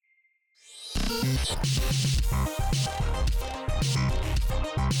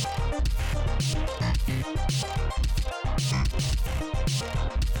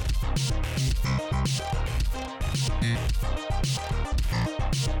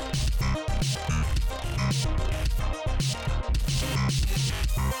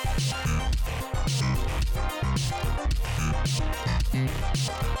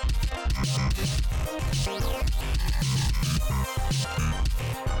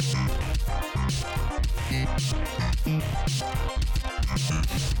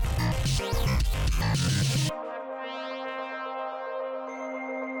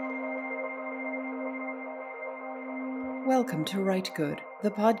Welcome to Write Good, the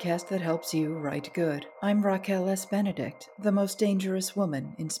podcast that helps you write good. I'm Raquel S. Benedict, the most dangerous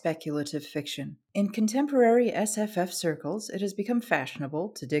woman in speculative fiction. In contemporary SFF circles, it has become fashionable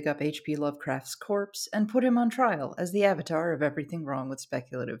to dig up H.P. Lovecraft's corpse and put him on trial as the avatar of everything wrong with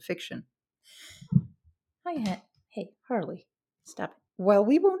speculative fiction. Hi, hey, Harley, stop it. While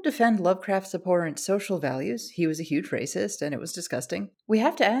we won't defend Lovecraft's abhorrent social values, he was a huge racist and it was disgusting, we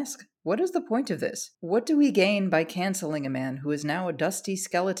have to ask, what is the point of this? What do we gain by canceling a man who is now a dusty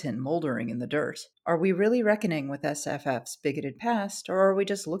skeleton moldering in the dirt? Are we really reckoning with SFF's bigoted past, or are we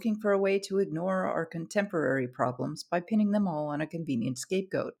just looking for a way to ignore our contemporary problems by pinning them all on a convenient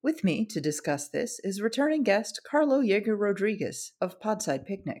scapegoat? With me to discuss this is returning guest Carlo Jaeger Rodriguez of Podside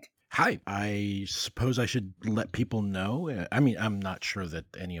Picnic. Hi, I suppose I should let people know. I mean, I'm not sure that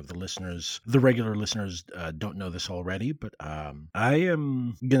any of the regular listeners, don't know this already, but I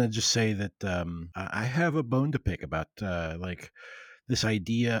am going to just say that I have a bone to pick about this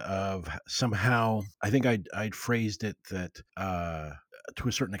idea of somehow, I think I'd phrased it that to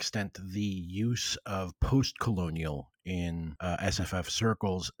a certain extent, the use of post-colonial in SFF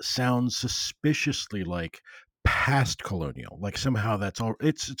circles sounds suspiciously like past colonial, like somehow it's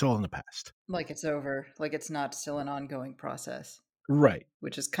all in the past, Like it's over, like it's not still an ongoing process. right?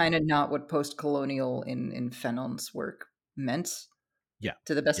 Which is kind of not what post-colonial in Fanon's work meant, Yeah,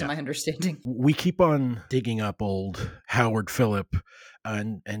 to the best of my understanding. We keep on digging up old Howard Phillip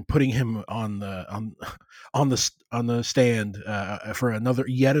and putting him on the stand for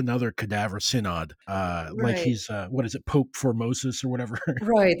yet another cadaver synod, like he's what is it, Pope Formosus or whatever.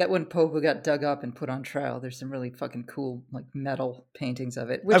 Right, that one Pope who got dug up and put on trial. There's some really fucking cool like metal paintings of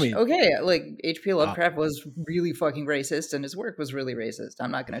it. Which, I mean, okay, like H.P. Lovecraft was really fucking racist, and his work was really racist.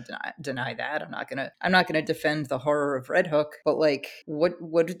 I'm not going to deny that. I'm not going to defend the horror of Red Hook. But like,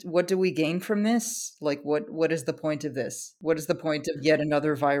 what do we gain from this? Like, what is the point of this? What is the point of yet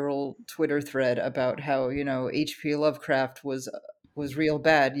another viral Twitter thread about how H.P. Lovecraft was real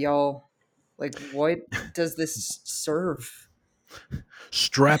bad, y'all? Like, what does this serve?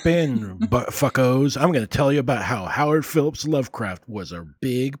 Strap in, fuckos. I'm going to tell you about how Howard Phillips Lovecraft was a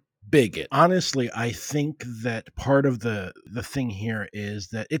big bigot. Honestly, I think that part of the thing here is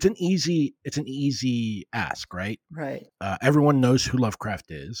that it's an easy ask, right? Right. Everyone knows who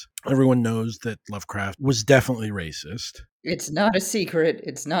Lovecraft is. Everyone knows that Lovecraft was definitely racist. It's not a secret.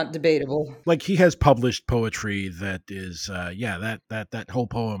 It's not debatable. Like, he has published poetry that is, that whole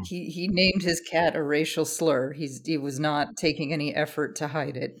poem. He named his cat a racial slur. He was not taking any effort to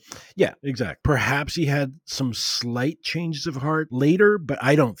hide it. Yeah, exactly. Perhaps he had some slight changes of heart later, but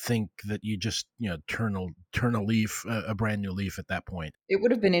I don't think that you just, turn a leaf, a brand new leaf at that point. It would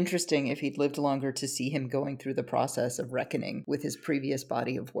have been interesting if he'd lived longer to see him going through the process of reckoning with his previous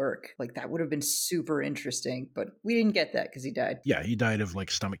body of work. Like, that would have been super interesting, but we didn't get that because he died. Yeah, he died of like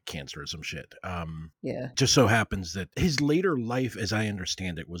stomach cancer or some shit. Yeah. Just so happens that his later life, as I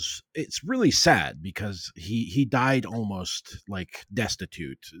understand it, it's really sad because he died almost like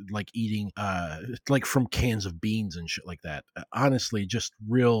destitute, like eating like from cans of beans and shit like that. Honestly, just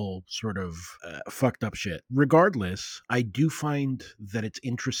real sort of fucked up shit. Regardless, I do find that it's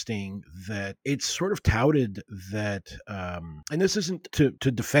interesting that it's sort of touted that, and this isn't to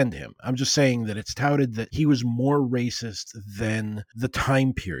defend him, I'm just saying that it's touted that he was more racist than the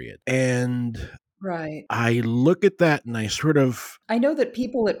time period. And right. I look at that and I know that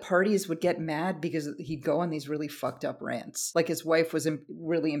people at parties would get mad because he'd go on these really fucked up rants. Like, his wife was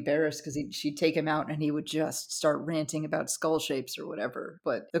really embarrassed because she'd take him out and he would just start ranting about skull shapes or whatever.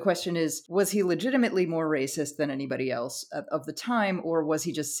 But the question is, was he legitimately more racist than anybody else of the time, or was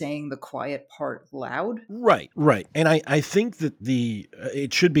he just saying the quiet part loud? Right. And I think that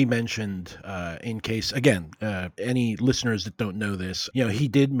it should be mentioned in case, again, any listeners that don't know this, he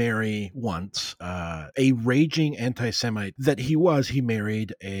did marry once. A raging anti-Semite that he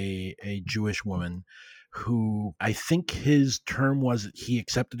married a Jewish woman who I think his term was that he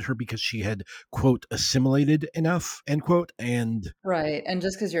accepted her because she had, quote, assimilated enough, end quote. And Right. And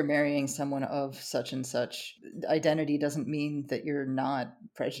just because you're marrying someone of such and such identity doesn't mean that you're not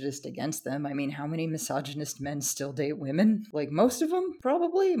prejudiced against them. I mean, how many misogynist men still date women? Like most of them,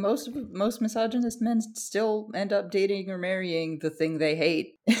 probably. Most misogynist men still end up dating or marrying the thing they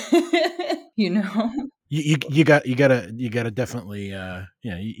hate. You know? you gotta definitely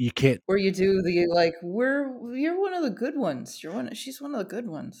you can't. Or you do the like, you're one of the good ones. She's one of the good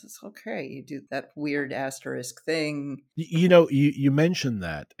ones. It's okay. You do that weird asterisk thing. You mentioned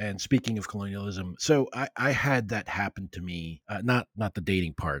that, and speaking of colonialism, so I had that happen to me. Not the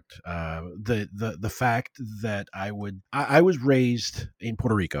dating part. The fact that I was raised in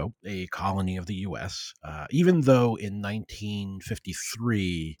Puerto Rico, a colony of the U.S. Even though in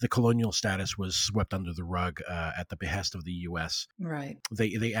 1953 the colonial status was swept under the rug at the behest of the U.S. Right.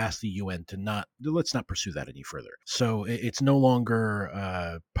 They asked the UN to let's not pursue that any further. So it's no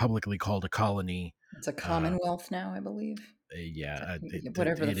longer publicly called a colony. It's a Uh, commonwealth now, I believe. yeah,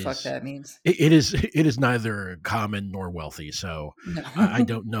 Whatever the fuck that means. it is neither common nor wealthy. So No. I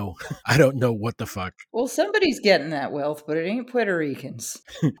don't know. I don't know what the fuck. Well, somebody's getting that wealth, but it ain't Puerto Ricans.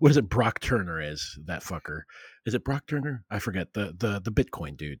 What is it? Brock Turner is that fucker. Is it Brock Turner? I forget the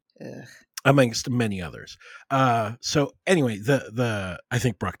Bitcoin dude. Ugh. Amongst many others. So anyway, the I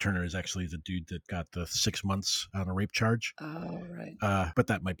think Brock Turner is actually the dude that got the 6 months on a rape charge. Oh, right. But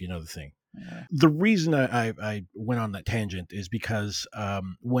that might be another thing. Yeah. The reason I went on that tangent is because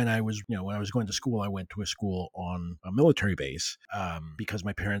when I was going to school, I went to a school on a military base because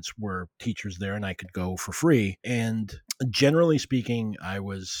my parents were teachers there and I could go for free. And generally speaking, I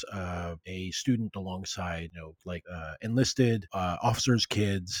was a student alongside enlisted officers'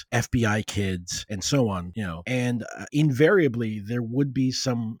 kids, FBI kids, and so on. And invariably there would be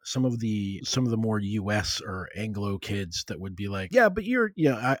some of the more U.S. or Anglo kids that would be like, yeah, but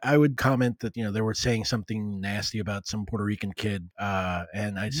I would comment that they were saying something nasty about some Puerto Rican kid,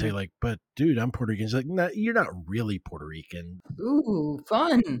 and I'd say like, but dude, I'm Puerto Rican. He's like, no, you're not really Puerto Rican. Ooh,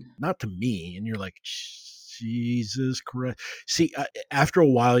 fun. Not to me. And you're like, Jesus Christ. See, after a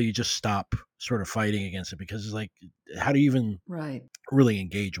while, you just stop sort of fighting against it because it's like, how do you even Right. really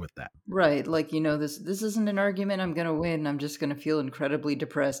engage with that? Right. Like, this isn't an argument I'm going to win. I'm just going to feel incredibly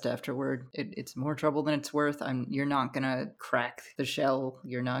depressed afterward. It's more trouble than it's worth. You're not going to crack the shell.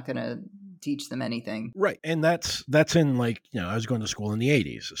 You're not going to teach them anything. Right. And that's in I was going to school in the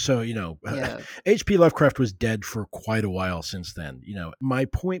 80s. So, Yeah. H.P. Lovecraft was dead for quite a while since then. My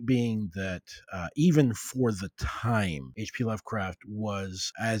point being that even for the time, H.P. Lovecraft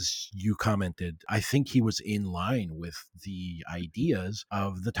was, as you commented, I think he was in line with the ideas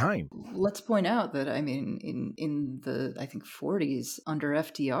of the time. Let's point out that, I mean, in the, I think, 40s under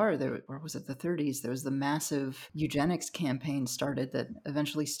FDR, or was it the 30s, there was the massive eugenics campaign started that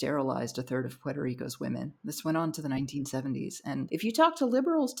eventually sterilized a third of Puerto Rico's women. This went on to the 1970s. And if you talk to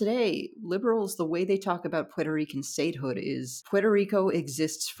liberals today, the way they talk about Puerto Rican statehood is Puerto Rico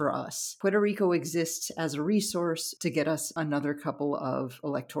exists for us. Puerto Rico exists as a resource to get us another couple of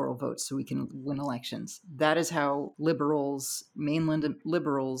electoral votes so we can win elections. That is how mainland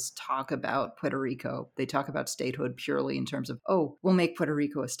liberals talk about Puerto Rico. They talk about statehood purely in terms of, oh, we'll make Puerto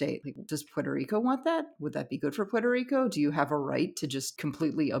Rico a state. Like, does Puerto Rico want that? Would that be good for Puerto Rico? Do you have a right to just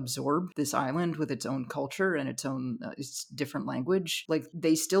completely absorb this island with its own culture and its own its different language? Like,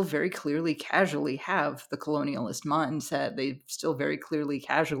 they still very clearly, casually have the colonialist mindset. They still very clearly,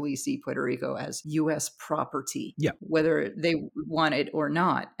 casually see Puerto Rico as U.S. property, Yeah. whether they want it or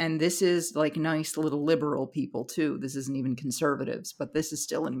not. And this is like nice little liberal people too. This isn't even conservatives, but this is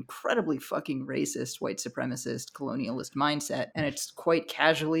still an incredibly fucking racist, white supremacist, colonialist mindset. And it's quite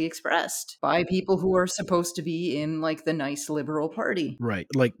casually expressed by people who are supposed to be in like the nice liberal party. Right.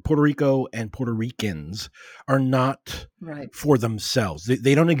 Like Puerto Rico and Puerto Ricans are not Right. for themselves.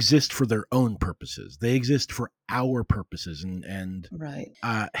 They don't exist for their own purposes. They exist for our purposes. And Right.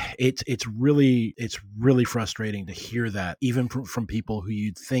 It's really frustrating to hear that even from people who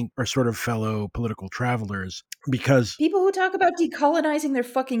you'd think are sort of fellow political travelers, because people who talk about decolonizing their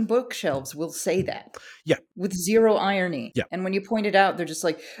fucking bookshelves will say that. Yeah. With zero irony. Yeah. And when you point it out, they're just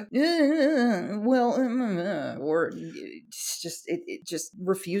like, or it just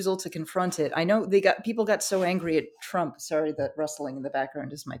refusal to confront it. I know people got so angry at Trump. Sorry, that rustling in the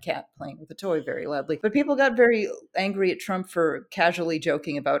background is my cat playing with a toy very loudly. But people got very angry at Trump for casually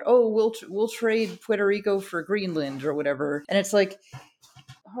joking about, oh, we'll trade Puerto Rico for Greenland or whatever. And it's like,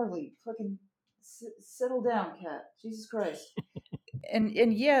 Harley, fucking Settle down, cat. Jesus Christ.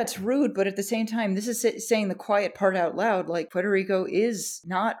 And yeah, it's rude, but at the same time, this is saying the quiet part out loud. Like, Puerto Rico is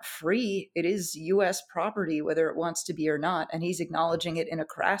not free. It is U.S. property, whether it wants to be or not. And he's acknowledging it in a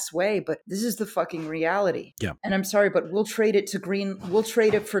crass way, but this is the fucking reality. Yeah. And I'm sorry, but we'll trade it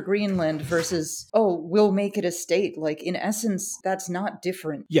for Greenland versus, we'll make it a state. Like, in essence, that's not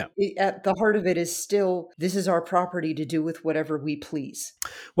different. Yeah. At the heart of it is still, this is our property to do with whatever we please.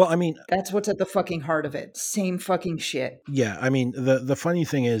 Well, I mean, that's what's at the fucking heart of it. Same fucking shit. Yeah, I mean, the funny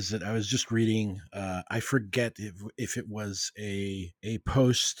thing is that I was just reading. I forget if it was a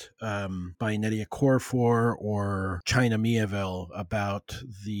post by Nydia Corfor or China Miéville about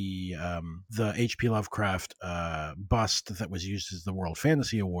the H.P. Lovecraft bust that was used as the World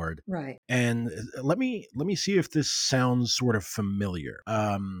Fantasy Award. Right. And let me see if this sounds sort of familiar.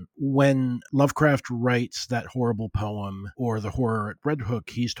 When Lovecraft writes that horrible poem or the horror at Red Hook,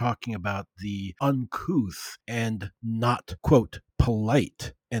 he's talking about the uncouth and not, quote,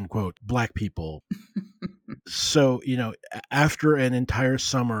 polite, end quote, Black people. So, after an entire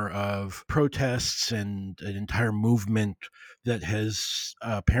summer of protests and an entire movement that has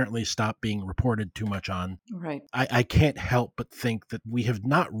apparently stopped being reported too much on, right, I can't help but think that we have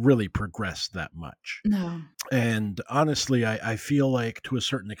not really progressed that much. No. And honestly, I feel like, to a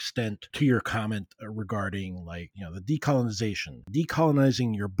certain extent, to your comment regarding, like, the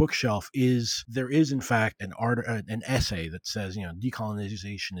decolonizing your bookshelf there is in fact an essay that says,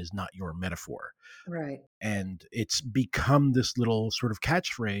 decolonization is not your metaphor. Right. And it's become this little sort of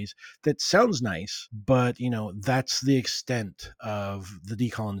catchphrase that sounds nice, but that's the extent of the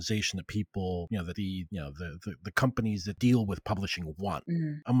decolonization that people, the companies that deal with publishing want,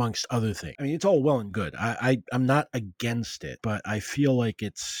 amongst other things. I mean, it's all well and good. I'm not against it, but I feel like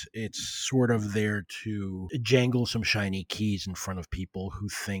it's sort of there to jangle some shiny keys in front of people who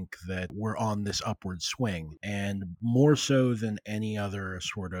think that we're on this upward swing. And more so than any other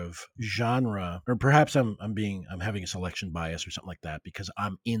sort of genre, or perhaps I'm having a selection bias or something like that because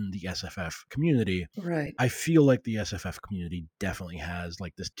I'm in the SFF community. Right. I feel like the SFF community definitely has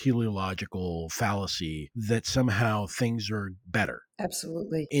like this teleological fallacy that somehow things are better.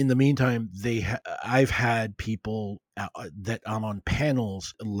 Absolutely. In the meantime, I've had people that I'm on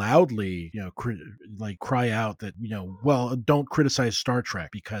panels loudly, cry out that, well, don't criticize Star Trek,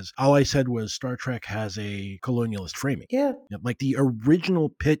 because all I said was Star Trek has a colonialist framing. Yeah. Like, the original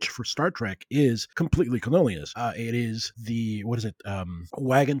pitch for Star Trek is completely colonialist. It is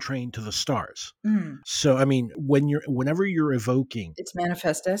wagon train to the stars. So, I mean, whenever you're evoking, it's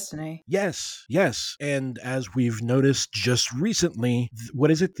Manifest Destiny. Yes. And as we've noticed just recently,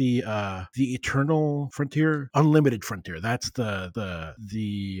 what is it? The Eternal Frontier, Unlimited Frontier. That's the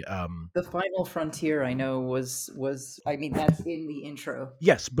Final Frontier. I know was I mean, that's in the intro.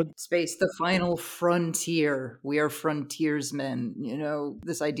 Yes, but space, the final frontier. We are frontiersmen.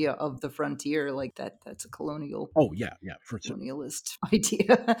 This idea of the frontier, like that's a colonial. Oh yeah, for colonialist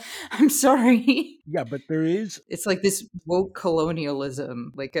idea. I'm sorry. Yeah, but there is. It's like this woke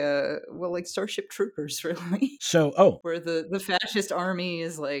colonialism, like Starship Troopers, really. So, where the fascist army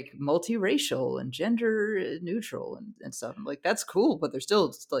is like multiracial and gender neutral and stuff. I'm like, that's cool, but they're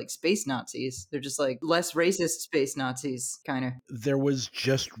still like space Nazis. They're just like less racist space Nazis, kind of. There was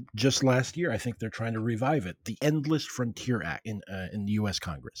just last year, I think they're trying to revive it, the Endless Frontier Act in the U.S.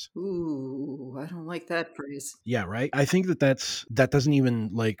 Congress. Ooh, I don't like that phrase. Yeah, right. I think that doesn't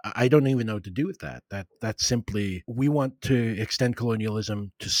even, like, I don't even know what to do with that. That's simply, we want to extend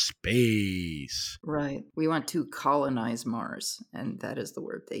colonialism to space. Right. We want to colonize Mars, and that is the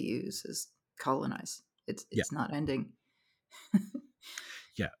word they use, is colonize. It's not ending.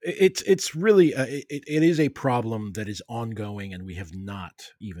 Yeah, it's really it is a problem that is ongoing, and we have not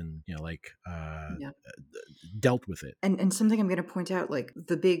even dealt with it. And something I'm going to point out, like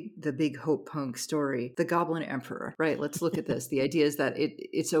the big hope punk story, the Goblin Emperor, right? Let's look at this. The idea is that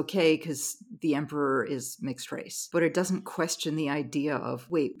it's okay because the emperor is mixed race, but it doesn't question the idea of,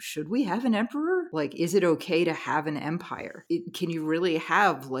 wait, should we have an emperor? Like, is it okay to have an empire? Can you really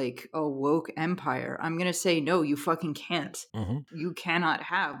have like a woke empire? I'm going to say no, you fucking can't. Mm-hmm. You cannot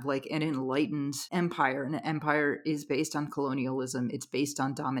have like an enlightened empire. An empire is based on colonialism. It's based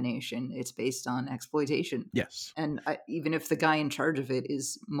on domination. It's based on exploitation. Yes. And even if the guy in charge of it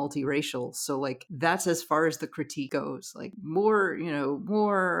is multiracial. So like, that's as far as the critique goes. Like, more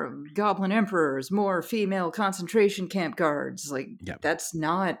goblin emperors, more female concentration camp guards. Like, that's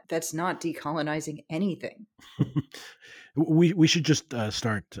not decolonizing anything. We should just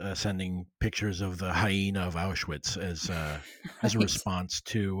start sending pictures of the hyena of Auschwitz as a Right. response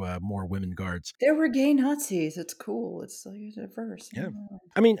to more women guards. There were gay Nazis. It's cool. It's like diverse. Yeah. Yeah.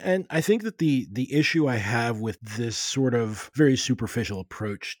 I mean, and I think that the issue I have with this sort of very superficial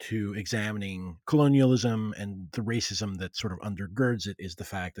approach to examining colonialism and the racism that sort of undergirds it is the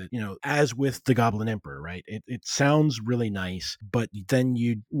fact that, as with the Goblin Emperor, right? It sounds really nice, but then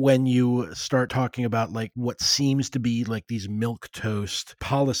when you start talking about like what seems to be like these milk toast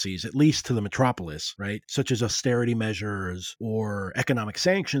policies, at least to the metropolis, right? Such as austerity measures or economic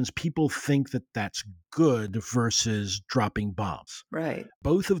sanctions, people think that that's good versus dropping bombs. Right.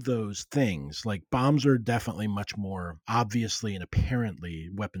 Both of those things, like bombs are definitely much more obviously and apparently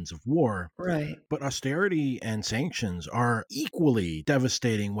weapons of war, Right. but austerity and sanctions are equally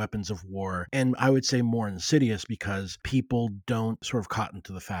devastating weapons of war, and I would say more insidious because people don't sort of cotton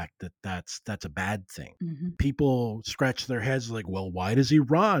to the fact that that's a bad thing. Hmm. People scratch their heads like, well, why does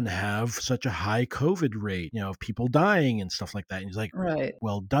Iran have such a high COVID rate, of people dying and stuff like that? And he's like, Right.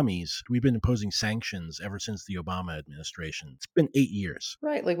 well, dummies, we've been imposing sanctions ever since the Obama administration. It's been 8 years.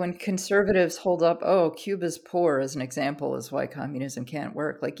 Right. Like when conservatives hold up, oh, Cuba's poor as an example is why communism can't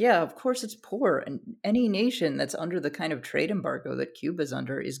work. Like, yeah, of course it's poor. And any nation that's under the kind of trade embargo that Cuba's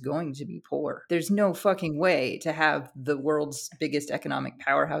under is going to be poor. There's no fucking way to have the world's biggest economic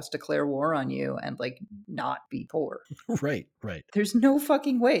powerhouse declare war on you and like not be poor. Right, right. There's no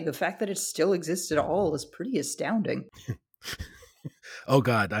fucking way. The fact that it still exists at all is pretty astounding. Oh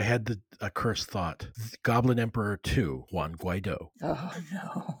God, I had a cursed thought. Goblin Emperor 2, Juan Guaido. Oh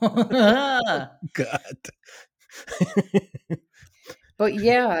no. God. But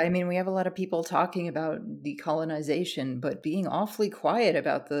yeah, I mean, we have a lot of people talking about decolonization, but being awfully quiet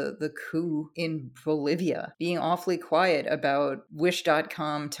about the coup in Bolivia, being awfully quiet about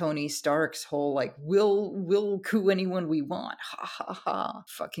Wish.com Tony Stark's whole like, we'll coup anyone we want. Ha ha ha.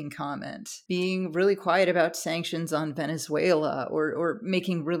 Fucking comment. Being really quiet about sanctions on Venezuela or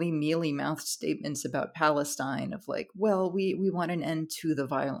making really mealy mouthed statements about Palestine of like, well, we want an end to the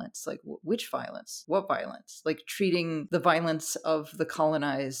violence. Like, which violence? What violence? Like treating the violence of the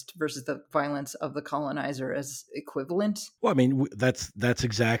colonized versus the violence of the colonizer as equivalent. Well, I mean, that's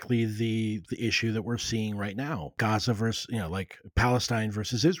exactly the issue that we're seeing right now. Gaza versus, like Palestine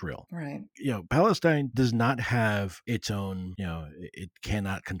versus Israel. Right. Palestine does not have its own, it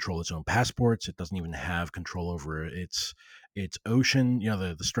cannot control its own passports. It doesn't even have control over its ocean,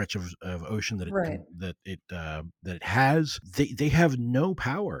 the stretch of ocean that it Right. that it has. They have no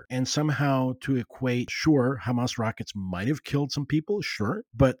power, and somehow to equate, sure, Hamas rockets might have killed some people, sure,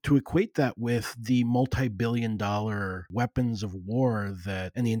 but to equate that with the multi-billion-dollar weapons of war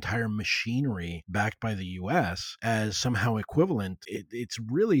and the entire machinery backed by the U.S. as somehow equivalent, it's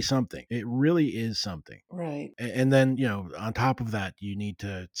really something. It really is something. Right. And then, on top of that, you need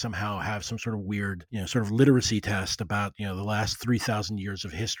to somehow have some sort of weird, sort of literacy test about, the last 3,000 years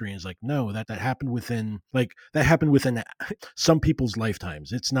of history. And it's like, no, that happened within some people's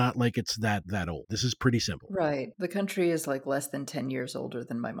lifetimes. It's not like it's that old. This is pretty simple. Right. The country is like less than 10 years older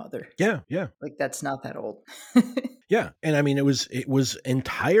than my mother. Yeah, yeah. Like that's not that old. Yeah, and I mean it was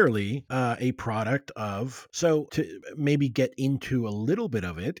entirely a product of. So to maybe get into a little bit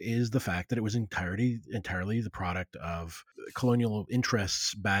of it is the fact that it was entirely the product of colonial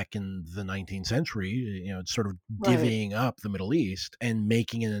interests back in the 19th century. Sort of divvying up the Middle East and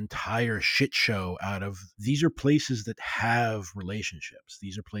making an entire shit show out of. These are places that have relationships.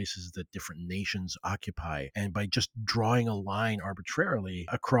 These are places that different nations occupy, and by just drawing a line arbitrarily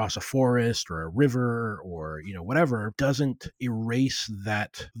across a forest or a river or whatever, doesn't erase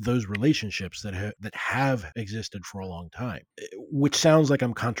those relationships that have existed for a long time. Which sounds like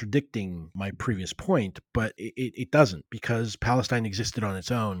I'm contradicting my previous point, but it doesn't, because Palestine existed on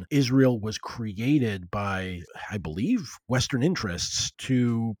its own. Israel was created by, I believe, Western interests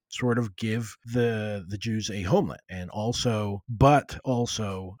to sort of give the Jews a homeland, and also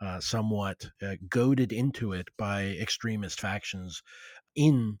somewhat goaded into it by extremist factions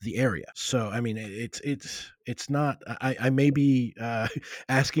in the area. So I mean, it's not. I may be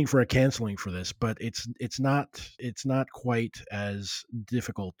asking for a canceling for this, but it's not quite as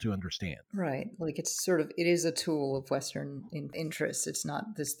difficult to understand. Right. Like it is a tool of Western interests. It's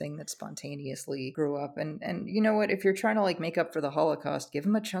not this thing that spontaneously grew up. And you know what? If you're trying to like make up for the Holocaust, give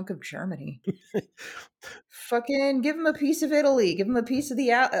them a chunk of Germany. Fucking give them a piece of Italy. Give them a piece of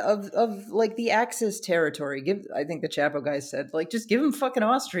of like the Axis territory. I think the Chapo guy said, like, just give them fucking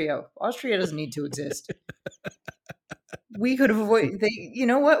Austria. Austria doesn't need to exist. We could have avoided. You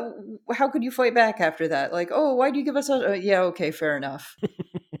know what? How could you fight back after that? Like, oh, why do you give us? Yeah, okay, fair enough.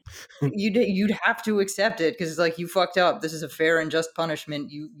 You'd have to accept it because it's like you fucked up. This is a fair and just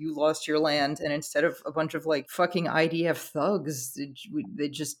punishment. You lost your land, and instead of a bunch of like fucking IDF thugs,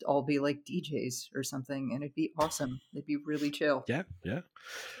 they'd just all be like DJs or something, and it'd be awesome. It'd be really chill. Yeah, yeah.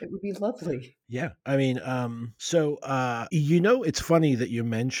 It would be lovely. Yeah, I mean, it's funny that you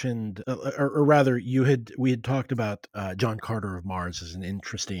mentioned, or rather, we had talked about John Carter of Mars as an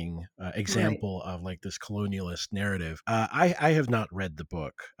interesting Right. example of like this colonialist narrative. I have not read the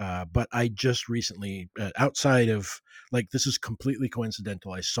book, but I just recently, outside of like this is completely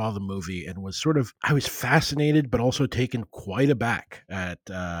coincidental. I saw the movie and I was fascinated, but also taken quite aback at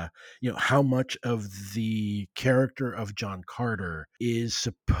how much of the character of John Carter is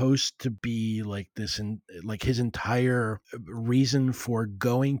supposed to be like this, and like his entire reason for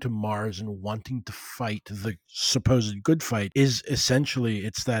going to Mars and wanting to fight the supposed good fight is essentially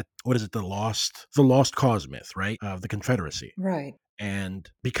it's that, what is it, the lost cause myth, right, of the Confederacy. Right. And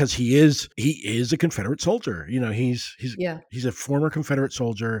because he is a Confederate soldier, Yeah. he's a former Confederate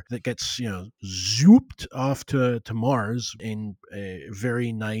soldier that gets zooped off to Mars in a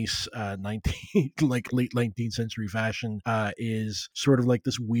very nice 19 like late 19th century fashion, is sort of like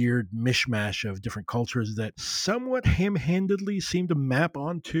this weird mishmash of different cultures that somewhat ham-handedly seem to map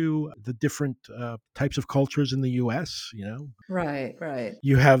onto the different types of cultures in the U.S. Right. Right.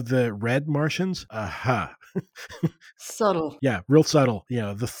 You have the red Martians. Aha. Subtle. Yeah, real subtle.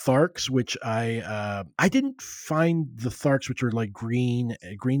 The Tharks, which I didn't find the Tharks, which are like green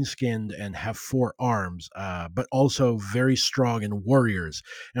skinned and have 4 arms, but also very strong and warriors.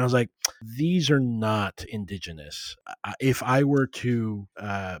 And I was like, these are not indigenous. If I were to,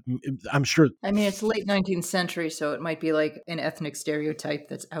 I'm sure. I mean, it's late 19th century, so it might be like an ethnic stereotype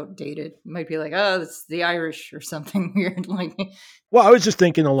that's outdated. It might be like, oh, it's the Irish or something weird. Like, Well, I was just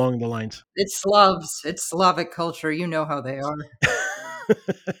thinking along the lines. it's Slavs. It's Slavic culture. You know how they are.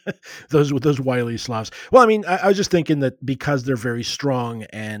 those wily Slavs. Well, I mean, I was just thinking that because they're very strong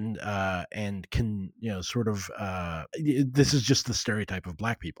and can sort of this is just the stereotype of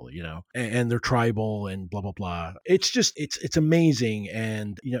black people, and they're tribal and blah blah blah. It's just it's amazing,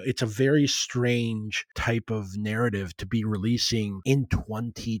 and it's a very strange type of narrative to be releasing in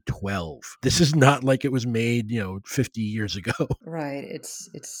 2012. This is not like it was made 50 years ago. Right. It's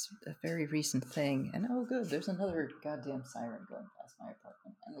a very recent thing. And oh, good. There's another goddamn siren going past my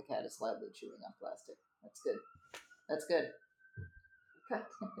apartment, and the cat is loudly chewing on plastic. That's good. That's good. God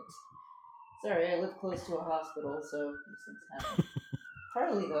damn it. Sorry, I live close to a hospital, so these things happen.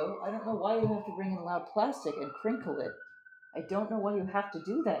 Harley, though, I don't know why you have to bring in loud plastic and crinkle it. I don't know why you have to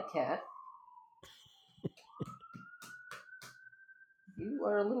do that, cat. You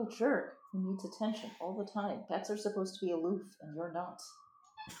are a little jerk who needs attention all the time. Cats are supposed to be aloof, and you're not.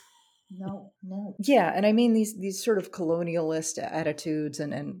 No, no. Yeah, and I mean these sort of colonialist attitudes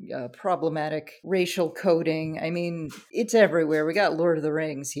and problematic racial coding. I mean, it's everywhere. We got Lord of the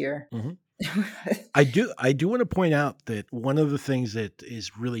Rings here. Mhm. I do want to point out that one of the things that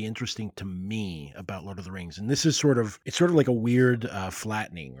is really interesting to me about Lord of the Rings, and this is it's sort of like a weird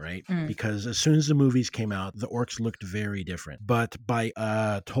flattening, right? Mm. Because as soon as the movies came out, the orcs looked very different. But by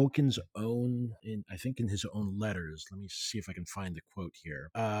Tolkien's own, I think in his own letters, let me see if I can find the quote here.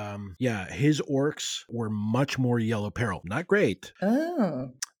 Yeah, his orcs were much more yellow peril. Not great.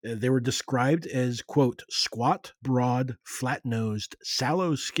 Oh. They were described as, quote, squat, broad, flat-nosed,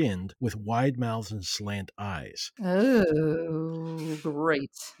 sallow-skinned, with wide mouths and slant eyes. Oh, great.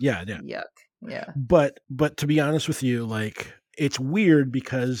 Yeah, yeah. Yuck. Yeah. But to be honest with you, like, it's weird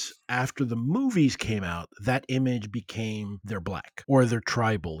because after the movies came out, that image became they're black or they're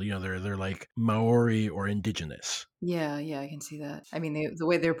tribal. They're like Maori or indigenous. Yeah, I can see that. I mean, the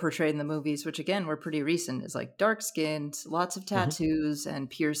way they're portrayed in the movies, which again were pretty recent, is like dark skinned, lots of Mhm. tattoos and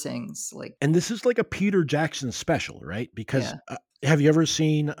piercings. Like, And this is like a Peter Jackson special, right? Because yeah, have you ever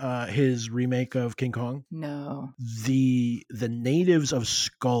seen his remake of King Kong? no. The natives of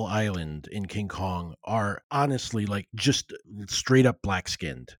Skull Island in King Kong are honestly like just straight up black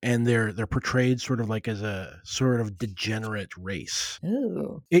skinned, and they're portrayed sort of like as a sort of degenerate race.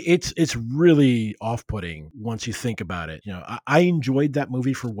 Ooh. It's really off putting once you think about it. I enjoyed that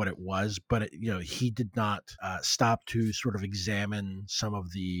movie for what it was, but he did not stop to sort of examine some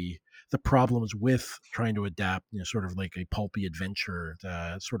of the problems with trying to adapt, sort of like a pulpy adventure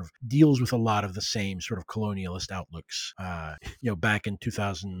that sort of deals with a lot of the same sort of colonialist outlooks, back in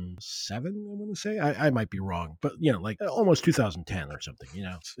 2007, I want to say. I might be wrong, but, like almost 2010 or something,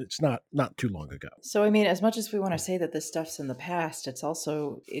 it's not too long ago. So, I mean, as much as we want to say that this stuff's in the past, it's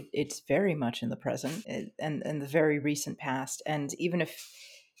also it's very much in the present and the very recent past. And even if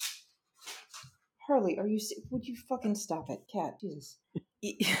Harley, would you fucking stop it, cat? Jesus.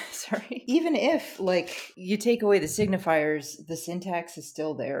 Sorry. Even if, like, you take away the signifiers, the syntax is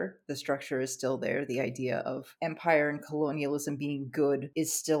still there, the structure is still there, the idea of empire and colonialism being good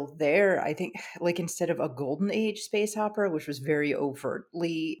is still there. I think, like, instead of a golden age space opera, which was very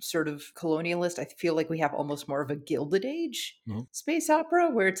overtly sort of colonialist, I feel like we have almost more of a gilded age space opera,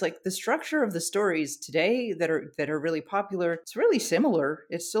 where it's like the structure of the stories today that are really popular. It's really similar.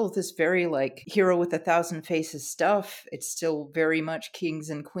 It's still this very like hero with a thousand faces stuff. It's still very much kings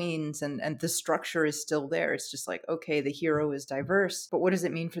and queens, and the structure is still there. It's just like, okay, the hero is diverse, but what does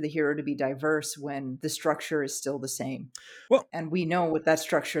it mean for the hero to be diverse when the structure is still the same? Well, And we know what that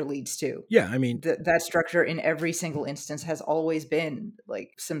structure leads to. yeah, I mean, That structure in every single instance has always been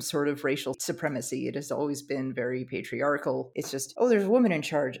like some sort of racial supremacy. It has always been very patriarchal. It's just, oh, there's a woman in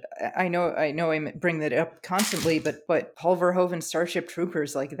charge. I bring that up constantly, but Paul Verhoeven Starship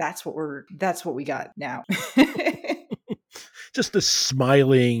Troopers, like that's what we got now. just this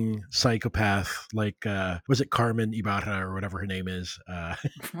smiling psychopath, like was it Carmen Ibarra or whatever her name is,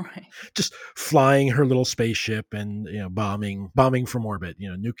 Right. just flying her little spaceship and bombing from orbit,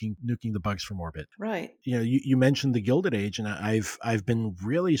 nuking the bugs from orbit. Right. You mentioned the Gilded Age, and I've been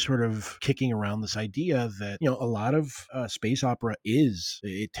really sort of kicking around this idea that a lot of space opera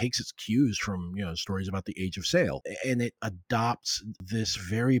it takes its cues from stories about the Age of Sail, and it adopts this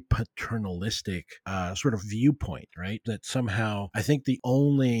very paternalistic sort of viewpoint, right? That somehow I think the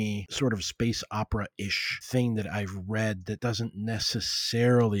only sort of space opera-ish thing that I've read that doesn't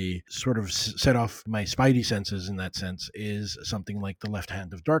necessarily sort of set off my spidey senses in that sense is something like The Left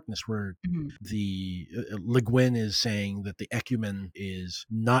Hand of Darkness, where the Le Guin is saying that the Ecumen is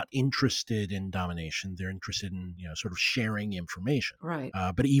not interested in domination. They're interested in sort of sharing information. Right.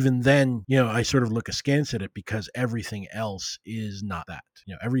 But even then, I sort of look askance at it because everything else is not that.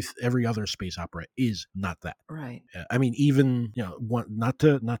 Every other space opera is not that. Right. I mean, even not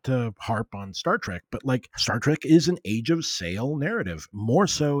to harp on Star Trek, but like Star Trek is an Age of Sail narrative, more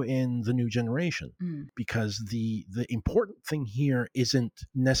so in the New Generation, because the important thing here isn't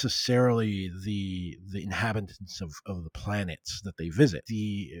necessarily the inhabitants of the planets that they visit.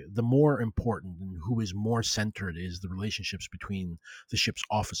 The more important and who is more centered is the relationships between the ship's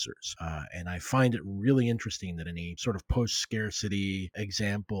officers, and I find it really interesting that in a sort of post-scarcity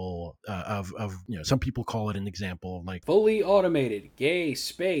example of some people call it an example of like fully automated, gay,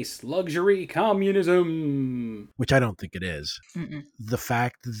 space, luxury, communism. Which I don't think it is. Mm-mm. The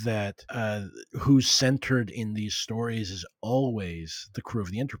fact that who's centered in these stories is always the crew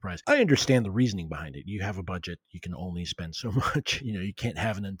of the Enterprise. I understand the reasoning behind it. You have a budget. You can only spend so much. You can't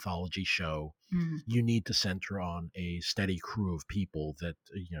have an anthology show. You need to center on a steady crew of people that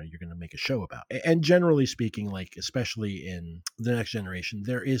you're going to make a show about. And generally speaking, like especially in the Next Generation,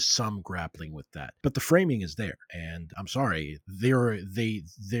 there is some grappling with that. But the framing is there, and I'm sorry, they're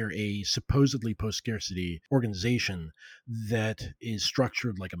a supposedly post-scarcity organization that is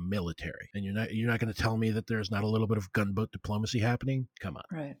structured like a military. And you're not going to tell me that there's not a little bit of gunboat diplomacy happening? Come on.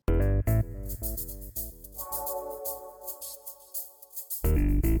 Right.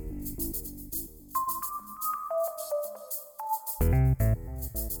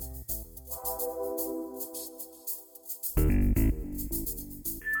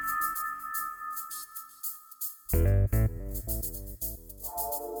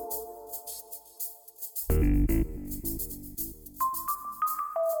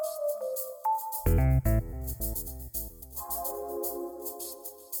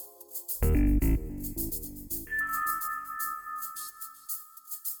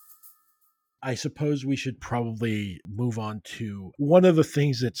 I suppose we should probably move on to one of the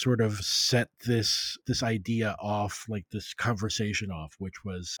things that sort of set this idea off, like this conversation off, which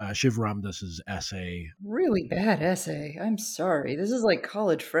was Shiv Ramdas's essay. Really bad essay. I'm sorry. This is like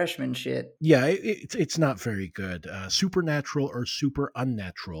college freshman shit. Yeah, it's not very good. Supernatural or Super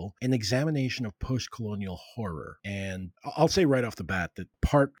Unnatural, an examination of post-colonial horror. And I'll say right off the bat that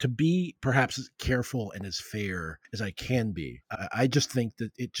to be perhaps as careful and as fair as I can be, I just think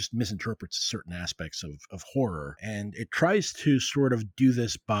that it just misinterprets certain aspects of horror, and it tries to sort of do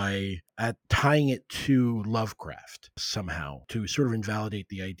this by tying it to Lovecraft somehow, to sort of invalidate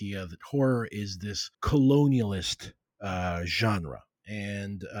the idea that horror is this colonialist genre.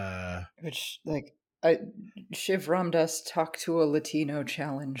 And Which, like, Shiv Ramdas talk to a Latino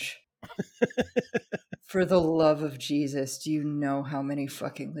challenge. For the love of Jesus, do you know how many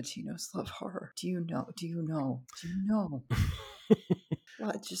fucking Latinos love horror? Do you know? Do you know? Do you know?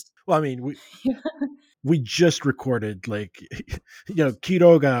 Well, I mean, we just recorded, like,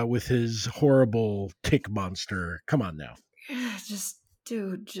 Quiroga with his horrible tick monster. Come on now. Just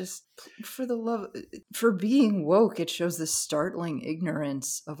Dude, just for the love, for being woke, it shows the startling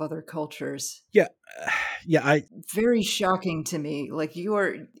ignorance of other cultures. Yeah, I Very shocking to me. Like, you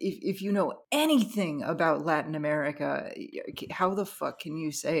are, if you know anything about Latin America, how the fuck can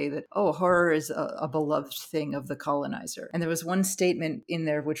you say that, oh, horror is a beloved thing of the colonizer? And there was one statement in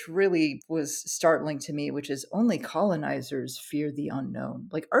there which really was startling to me, which is, only colonizers fear the unknown.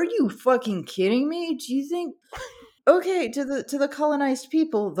 Like, are you fucking kidding me? Do you think... Okay, to the colonized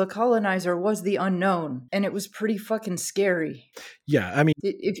people, the colonizer was the unknown, and it was pretty fucking scary. yeah, I mean,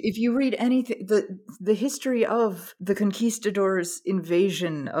 If you read anything, the history of the conquistadors'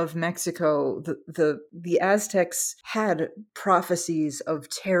 invasion of Mexico, the Aztecs had prophecies of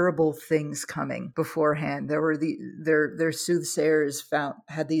terrible things coming beforehand. There were their soothsayers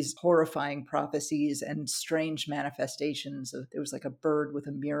had these horrifying prophecies and strange manifestations. There was like a bird with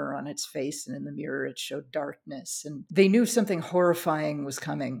a mirror on its face, and in the mirror it showed darkness, and they knew something horrifying was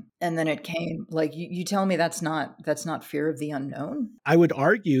coming, and then it came. Like, you tell me that's not fear of the unknown? I would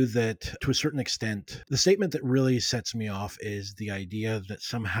argue that to a certain extent, the statement that really sets me off is the idea that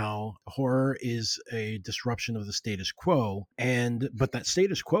somehow horror is a disruption of the status quo, but that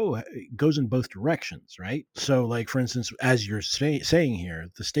status quo goes in both directions, right? So, like, for instance, as you're saying here,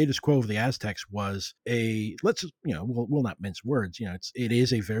 the status quo of the Aztecs was we'll not mince words. It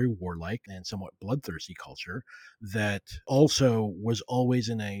is a very warlike and somewhat bloodthirsty culture that also was always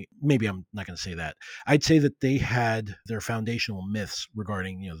maybe I'm not going to say that. I'd say that they had their foundational myths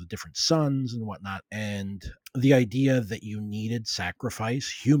regarding, the different suns and whatnot, and the idea that you needed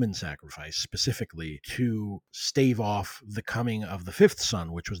human sacrifice specifically, to stave off the coming of the fifth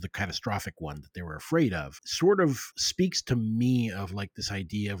sun, which was the catastrophic one that they were afraid of, sort of speaks to me of like this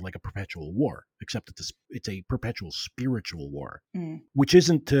idea of like a perpetual war, except that it's a perpetual spiritual war, which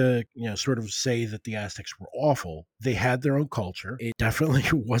isn't to, sort of say that the Aztecs were awful. They had their own culture. It definitely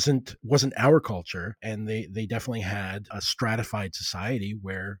wasn't our culture, and they definitely had a stratified society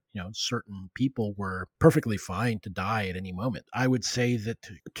where, certain people were perfectly fine to die at any moment. I would say that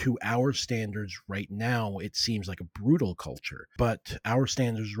to our standards right now, it seems like a brutal culture, but our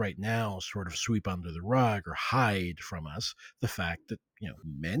standards right now sort of sweep under the rug or hide from us the fact that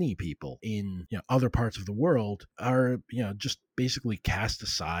many people in other parts of the world are just basically cast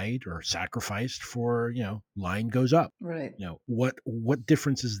aside or sacrificed for line goes up. Right. What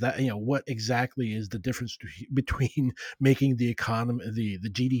difference is that? What exactly is the difference between making the economy, the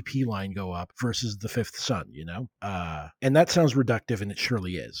GDP line go up versus the fifth sun? And that sounds reductive, and it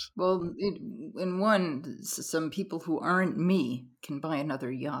surely is. Well, in one, some people who aren't me can buy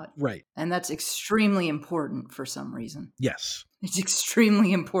another yacht. Right. And that's extremely important for some reason. Yes. It's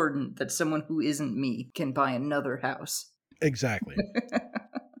extremely important that someone who isn't me can buy another house. Exactly.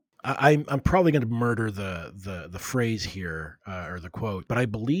 I'm probably going to murder the phrase here, or the quote, but I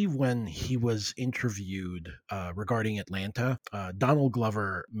believe when he was interviewed regarding Atlanta, Donald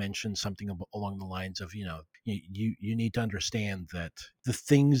Glover mentioned something along the lines of, you need to understand that the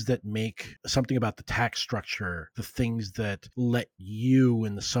things that make something about the tax structure, the things that let you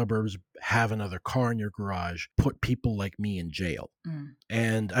in the suburbs have another car in your garage, put people like me in jail.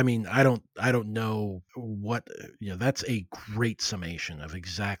 And I mean, I don't know what, that's a great summation of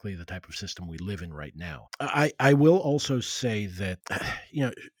exactly the type of system we live in right now. I will also say that,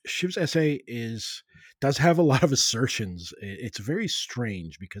 Shiv's essay does have a lot of assertions. It's very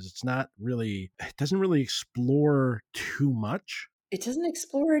strange because it doesn't really explore too much. It doesn't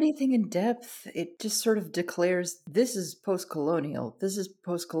explore anything in depth. It just sort of declares this is post-colonial. This is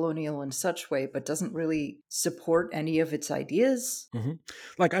post-colonial in such way, but doesn't really support any of its ideas. Mm-hmm.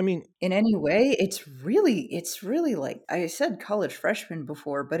 Like, I mean, in any way, it's really like, I said college freshman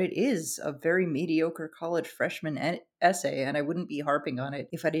before, but it is a very mediocre college freshman essay, and I wouldn't be harping on it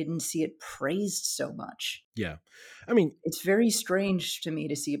if I didn't see it praised so much. Yeah. I mean, it's very strange to me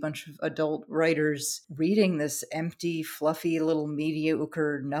to see a bunch of adult writers reading this empty, fluffy little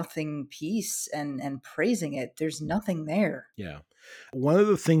mediocre nothing piece and praising it. There's nothing there. Yeah. One of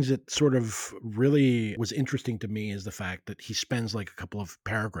the things that sort of really was interesting to me is the fact that he spends like a couple of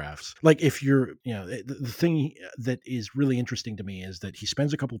paragraphs. Like, if you're, the thing that is really interesting to me is that he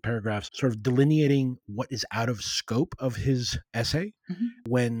spends a couple of paragraphs sort of delineating what is out of scope of his essay. Mm-hmm.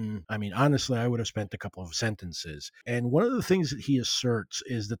 When, I mean, honestly, I would have spent a couple of sentences. And one of the things that he asserts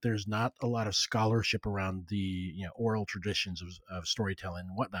is that there's not a lot of scholarship around the, oral traditions of storytelling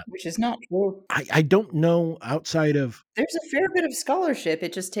and whatnot. Which is not true. I don't know outside of... There's a fair bit of scholarship.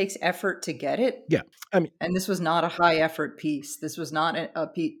 It just takes effort to get it. Yeah. I mean, and this was not a high effort piece. This was not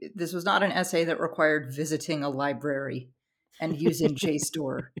this was not an essay that required visiting a library and using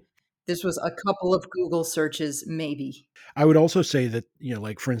JSTOR. This was a couple of Google searches, maybe. I would also say that,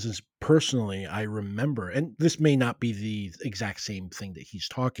 like for instance, personally, I remember, and this may not be the exact same thing that he's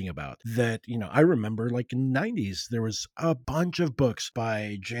talking about, that, I remember like in the 90s, there was a bunch of books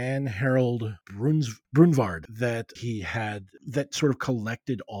by Jan Harold Brunvard that he had that sort of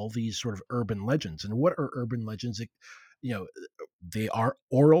collected all these sort of urban legends. And what are urban legends? You know, they are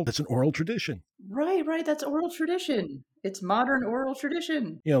oral. That's an oral tradition. Right. That's oral tradition. It's modern oral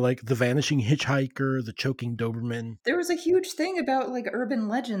tradition. Like the vanishing hitchhiker, the choking Doberman. There was a huge thing about like urban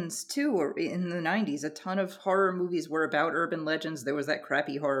legends too in the 90s. A ton of horror movies were about urban legends. There was that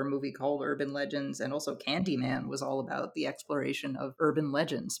crappy horror movie called Urban Legends, and also Candyman was all about the exploration of urban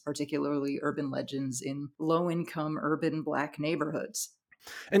legends, particularly urban legends in low-income urban Black neighborhoods.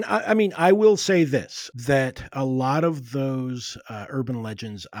 And I mean, I will say this, that a lot of those urban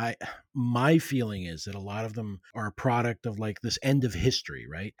legends, my feeling is that a lot of them are a product of like this end of history,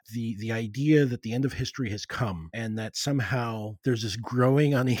 right? The idea that the end of history has come and that somehow there's this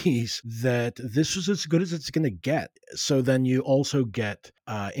growing unease that this is as good as it's going to get. So then you also get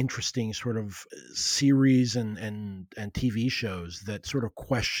interesting sort of series and TV shows that sort of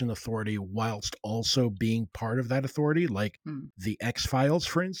question authority whilst also being part of that authority, like the X-Files,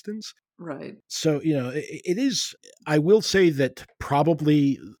 for instance. Right. So, it is, I will say that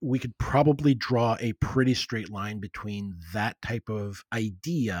we could probably draw a pretty straight line between that type of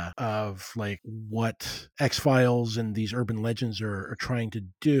idea of like what X-Files and these urban legends are trying to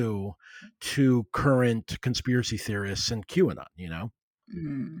do to current conspiracy theorists and QAnon.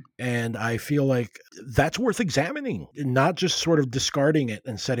 And I feel like that's worth examining, not just sort of discarding it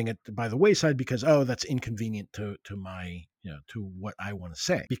and setting it by the wayside because, that's inconvenient to my, to what I want to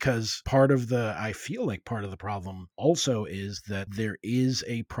say. Because I feel like part of the problem also is that there is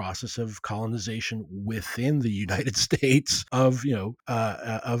a process of colonization within the United States of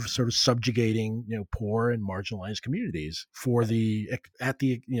sort of subjugating, poor and marginalized communities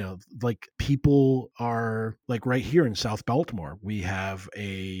like people are like right here in South Baltimore. We have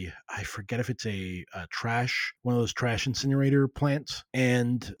I forget if it's one of those trash incinerator plants,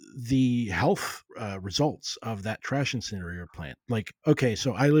 and the health results of that trash incinerator plant. Like, okay,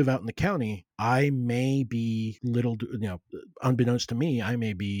 so I live out in the county. I may be unbeknownst to me, I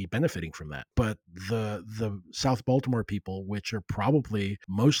may be benefiting from that. But the South Baltimore people, which are probably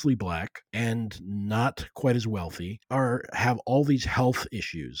mostly Black and not quite as wealthy, have all these health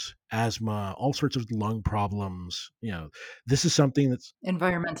issues, asthma, all sorts of lung problems. This is something that's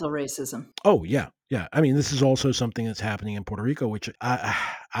environmental racism. Oh yeah. I mean, this is also something that's happening in Puerto Rico, which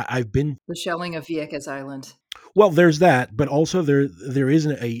I've been the shelling of Vieques Island. Well, there's that, but also there is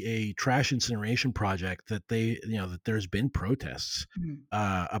a trash incineration project that that there's been protests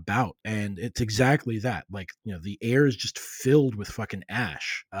about, and it's exactly that. Like, the air is just filled with fucking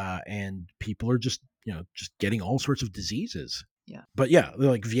ash, and people are just getting all sorts of diseases. Yeah. But yeah,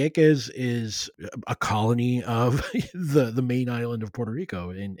 like Vieques is a colony of the main island of Puerto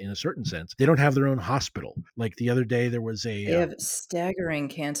Rico in a certain sense. They don't have their own hospital. Like the other day, there was They have staggering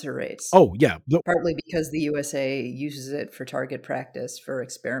cancer rates. Oh, yeah. Partly because the USA uses it for target practice for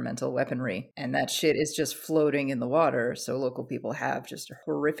experimental weaponry. And that shit is just floating in the water. So local people have just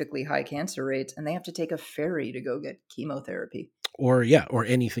horrifically high cancer rates, and they have to take a ferry to go get chemotherapy. Or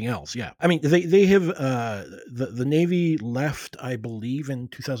anything else. Yeah. I mean, they have the Navy left, I believe, in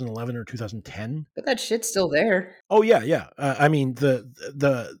 2011 or 2010. But that shit's still there. Oh yeah. I mean,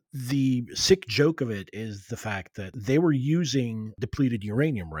 the sick joke of it is the fact that they were using depleted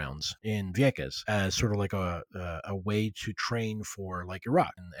uranium rounds in Vieques as sort of like a way to train for like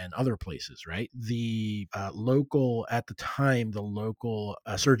Iraq and other places, right? The local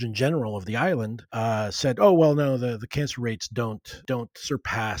Surgeon General of the island said, "Oh well, no, the cancer rates don't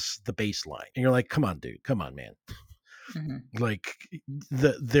surpass the baseline." And you're like, "Come on, dude, come on, man." Mm-hmm. Like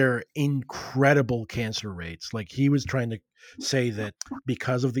their incredible cancer rates. Like he was trying to say that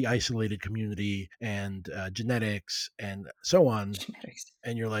because of the isolated community and genetics and so on.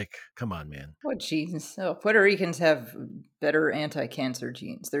 And you're like, come on, man. What genes? Oh, Puerto Ricans have better anti-cancer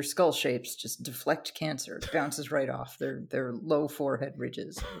genes. Their skull shapes just deflect cancer. It bounces right off. Their low forehead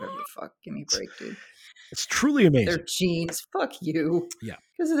ridges. Whatever the fuck. Give me a break, dude. It's truly amazing. Their genes. Fuck you. Yeah.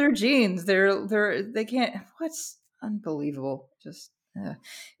 Because of their genes. They can't. What's unbelievable? Just.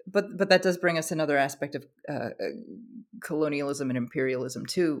 But that does bring us another aspect of colonialism and imperialism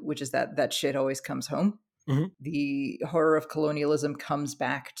too, which is that shit always comes home. Mhm. The horror of colonialism comes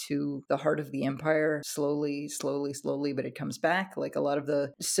back to the heart of the empire slowly, but it comes back. Like a lot of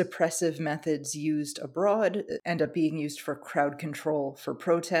the suppressive methods used abroad end up being used for crowd control, for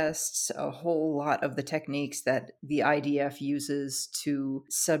protests. A whole lot of the techniques that the IDF uses to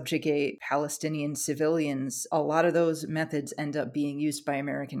subjugate Palestinian civilians, a lot of those methods end up being used by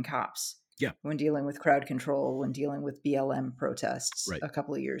American cops. Yeah. When dealing with crowd control, when dealing with BLM protests Right. a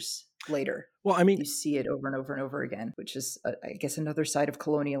couple of years later. Well, I mean, You see it over and over and over again, which is, I guess, another side of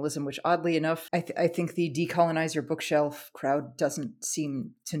colonialism, which oddly enough, I think the decolonize your bookshelf crowd doesn't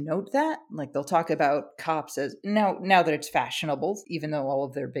seem to note that. Like they'll talk about cops as now that it's fashionable, even though all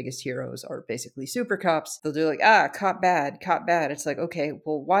of their biggest heroes are basically super cops, they'll do like, cop bad, cop bad. It's like, okay,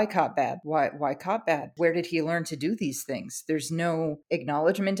 well, why cop bad? Why cop bad? Where did he learn to do these things? There's no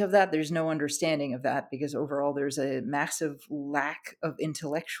acknowledgement of that. There's no understanding of that because overall there's a massive lack of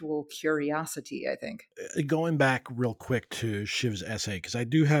intellectual curiosity, I think. going back real quick to Shiv's essay, because I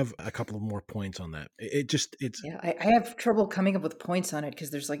do have a couple of more points on that. It's Yeah, I have trouble coming up with points on it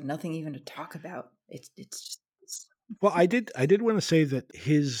because there's like nothing even to talk about. It's just well, I did want to say that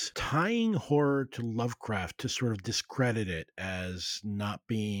his tying horror to Lovecraft to sort of discredit it as not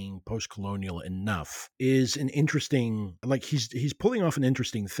being post-colonial enough is an interesting, like he's pulling off an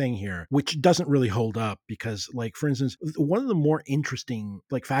interesting thing here, which doesn't really hold up because, like, for instance, one of the more interesting,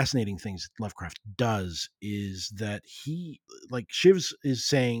 like fascinating things Lovecraft does is that he, like Shivs is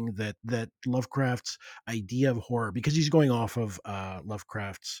saying that Lovecraft's idea of horror, because he's going off of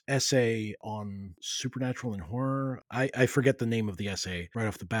Lovecraft's essay on supernatural and horror. I forget the name of the essay right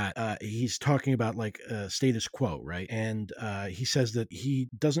off the bat. He's talking about like status quo, right? And he says that he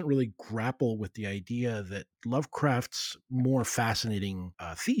doesn't really grapple with the idea that Lovecraft's more fascinating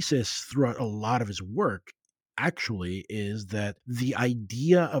thesis throughout a lot of his work actually is that the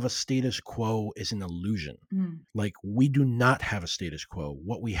idea of a status quo is an illusion. Like, we do not have a status quo.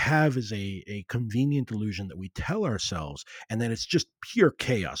 What we have is a convenient illusion that we tell ourselves, and then it's just pure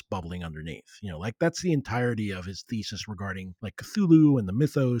chaos bubbling underneath. Like that's the entirety of his thesis regarding like Cthulhu and the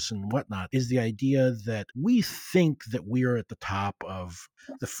mythos and whatnot, is the idea that we think that we are at the top of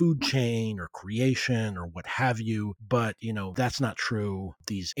the food chain or creation or what have you, but that's not true.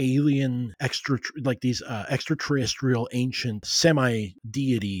 These alien extraterrestrial ancient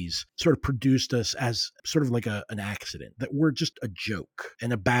semi-deities sort of produced us as sort of like an accident, that we're just a joke,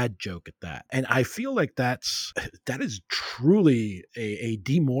 and a bad joke at that. And I feel like that is truly a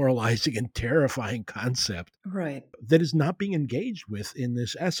demoralizing and terrifying concept, right. that is not being engaged with in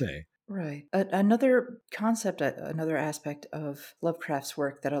this essay. Right. Another concept, another aspect of Lovecraft's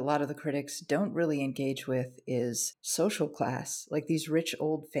work that a lot of the critics don't really engage with is social class. Like these rich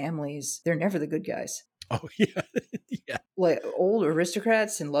old families, they're never the good guys. Oh, yeah. Yeah. Like old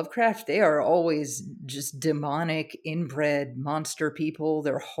aristocrats in Lovecraft, they are always just demonic, inbred monster people.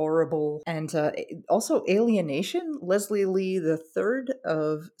 They're horrible. And also Alienation. Leslie Lee III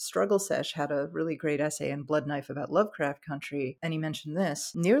of Struggle Sesh had a really great essay in Blood Knife about Lovecraft Country, and he mentioned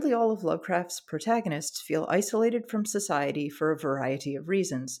this. Nearly all of Lovecraft's protagonists feel isolated from society for a variety of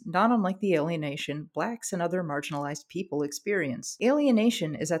reasons, not unlike the alienation blacks and other marginalized people experience.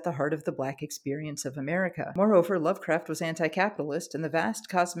 Alienation is at the heart of the black experience of America. Moreover, Lovecraft was anti-capitalist, and the vast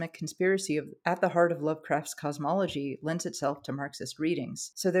cosmic conspiracy at the heart of Lovecraft's cosmology lends itself to Marxist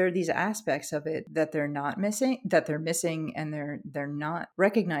readings. So there are these aspects of it that they're missing, and they're not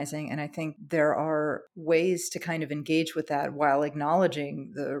recognizing. And I think there are ways to kind of engage with that while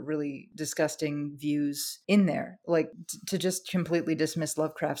acknowledging the really disgusting views in there. Like to just completely dismiss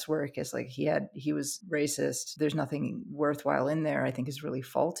Lovecraft's work as like he was racist, there's nothing worthwhile in there, I think is really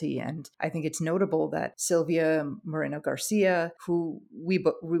faulty. And I think it's notable that Sylvia Moreno Garcia, who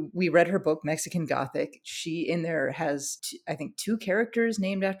we read her book Mexican Gothic, she in there has I think two characters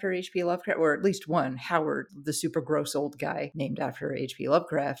named after H.P. Lovecraft, or at least one, Howard, the super gross old guy named after H.P.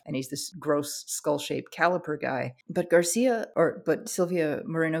 Lovecraft, and he's this gross skull-shaped caliper guy. But Sylvia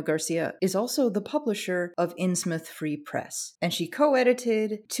Moreno Garcia is also the publisher of Innsmouth Free Press, and she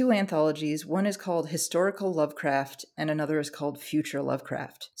co-edited two anthologies. One is called Historical Lovecraft and another is called Future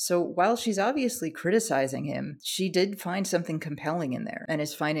Lovecraft. So while she's obviously criticizing him, she did find something compelling in there and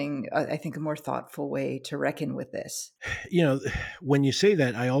is finding, I think, a more thoughtful way to reckon with this. When you say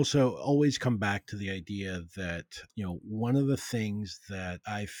that, I also always come back to the idea that, one of the things that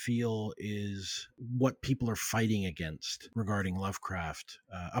I feel is what people are fighting against regarding Lovecraft,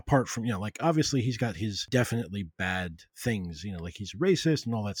 apart from, like, obviously he's got his definitely bad things, like he's racist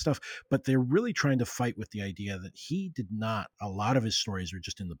and all that stuff, but they're really trying to fight with the idea that a lot of his stories are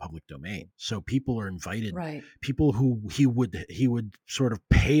just in the public domain. So people are invited. Right. People who he would sort of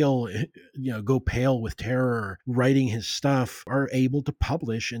pale, go pale with terror writing his stuff are able to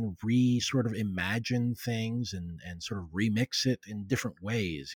publish and sort of imagine things and sort of remix it in different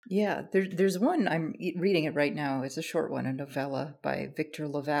ways. Yeah, there's one, I'm reading it right now. It's a short one, a novella by Victor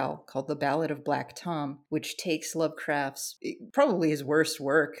Laval called The Ballad of Black Tom, which takes Lovecraft's, probably his worst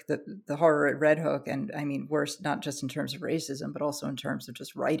work, the horror at Red Hook, and I mean worst not just in terms of racism, but also in terms of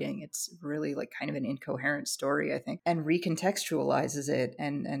just writing. It's really like kind of an incoherent story, I think, and recontextualizes it,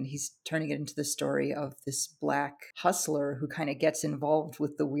 and he's turning it into the story of this black hustler who kind of gets involved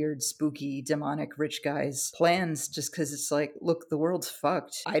with the weird, spooky, demonic rich guy's plans just because it's like, look, the world's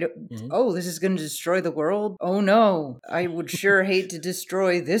fucked. Oh, this is going to destroy the world? Oh no, I would sure hate to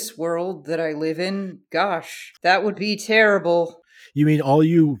destroy this world that I live in. Gosh, that would be terrible. You mean all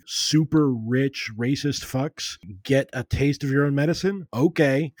you super rich racist fucks get a taste of your own medicine?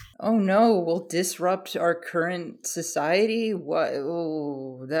 Okay. Oh no, we'll disrupt our current society? What?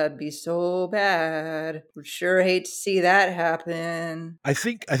 Oh, that'd be so bad. Would sure hate to see that happen. I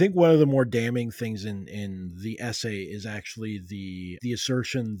think one of the more damning things in the essay is actually the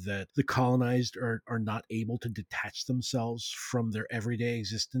assertion that the colonized are not able to detach themselves from their everyday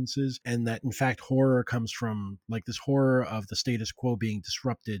existences, and that in fact horror comes from, like, this horror of the status quo being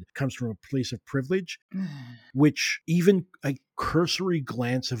disrupted comes from a place of privilege, which even a cursory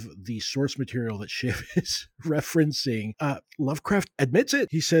glance of the source material that Shiv is referencing, Lovecraft admits it.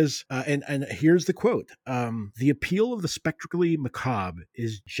 He says, and here's the quote, the appeal of the spectrally macabre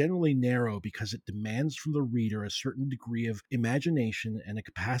is generally narrow because it demands from the reader a certain degree of imagination and a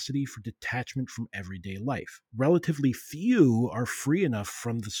capacity for detachment from everyday life. Relatively few are free enough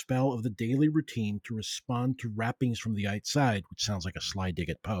from the spell of the daily routine to respond to rappings from the outside, which sounds like a sly dig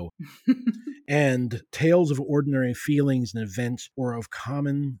at Poe. And tales of ordinary feelings and events, or of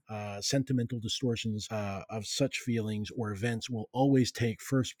common sentimental distortions of such feelings or events, will always take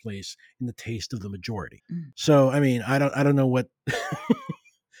first place in the taste of the majority. So, I mean, I don't know what.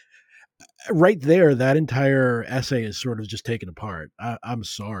 Right there, that entire essay is sort of just taken apart. I'm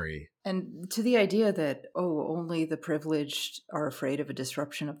sorry. And to the idea that, oh, only the privileged are afraid of a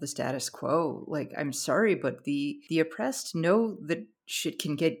disruption of the status quo, like, I'm sorry, but the oppressed know that shit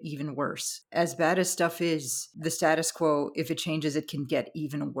can get even worse. As bad as stuff is, the status quo, if it changes, it can get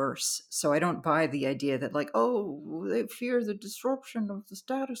even worse. So I don't buy the idea that, like, oh, they fear the disruption of the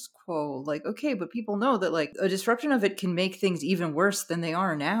status quo. Like, okay, but people know that, like, a disruption of it can make things even worse than they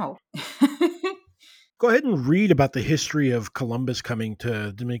are now. Go ahead and read about the history of Columbus coming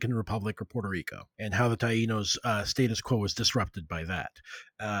to Dominican Republic or Puerto Rico and how the Taínos' status quo was disrupted by that.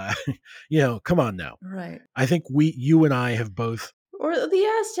 Come on now. Right. I think you and I have both. Or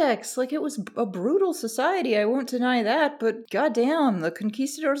the Aztecs, like, it was a brutal society, I won't deny that, but goddamn, the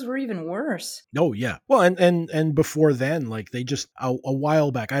conquistadors were even worse. Oh yeah. Well, and before then, like, they just a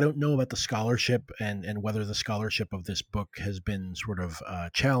while back, I don't know about the scholarship and whether the scholarship of this book has been sort of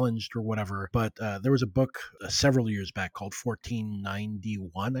challenged or whatever, but there was a book several years back called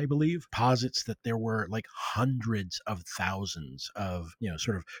 1491, I believe, posits that there were like hundreds of thousands of,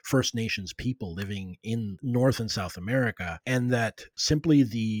 sort of First Nations people living in North and South America, and that simply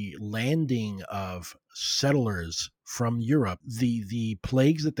the landing of settlers from Europe, the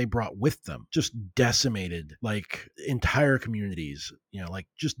plagues that they brought with them just decimated like entire communities, like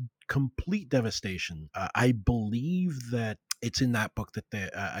just complete devastation. I believe that it's in that book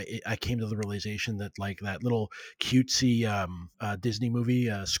that I came to the realization that, like, that little cutesy Disney movie,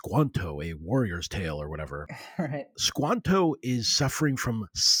 Squanto, A Warrior's Tale or whatever. Right. Squanto is suffering from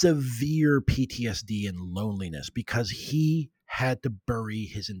severe PTSD and loneliness because he had to bury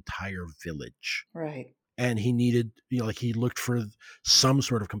his entire village. Right. And he needed, he looked for some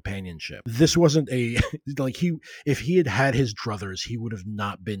sort of companionship. This wasn't if he had had his druthers, he would have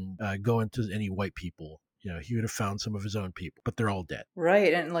not been going to any white people. He would have found some of his own people, but they're all dead.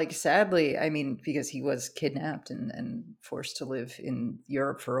 Right. And, like, sadly, I mean, because he was kidnapped and forced to live in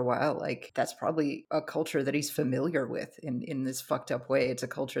Europe for a while, like, that's probably a culture that he's familiar with in this fucked up way. It's a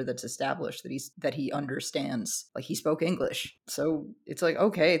culture that's established that he understands. Like, he spoke English. So it's like,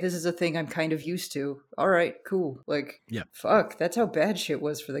 okay, this is a thing I'm kind of used to. All right, cool. Like, yeah. Fuck, that's how bad shit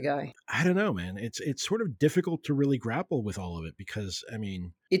was for the guy. I don't know, man. It's sort of difficult to really grapple with all of it because, I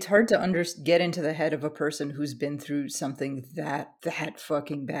mean, it's hard to get into the head of a person who's been through something that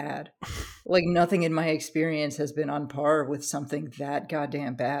fucking bad. Like, nothing in my experience has been on par with something that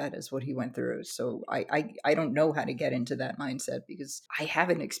goddamn bad as what he went through. So I don't know how to get into that mindset because I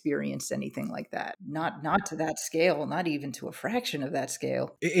haven't experienced anything like that. Not to that scale, not even to a fraction of that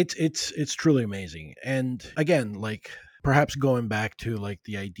scale. It's truly amazing. And again, like, perhaps going back to like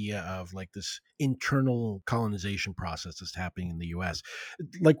the idea of like this internal colonization process that's happening in the US.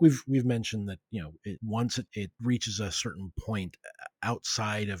 Like we've mentioned that, once it reaches a certain point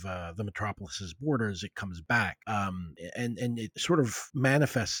outside of the metropolis's borders, it comes back, and it sort of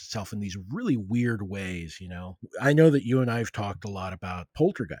manifests itself in these really weird ways. I know that you and I've talked a lot about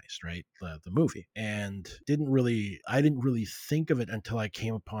Poltergeist, right, the movie, and I didn't really think of it until I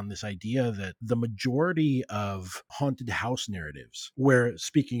came upon this idea that the majority of haunted house narratives, where,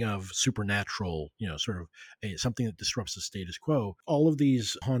 speaking of supernatural, sort of something that disrupts the status quo, all of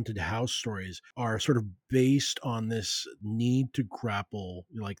these haunted house stories are sort of based on this need to grapple,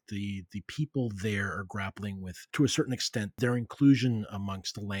 like the people there are grappling with, to a certain extent, their inclusion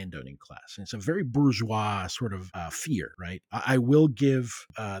amongst the landowning class. And it's a very bourgeois sort of fear, right? I will give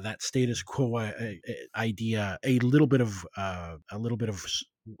that status quo idea a little bit of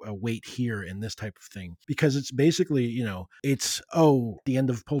a weight here in this type of thing, because it's basically, it's the end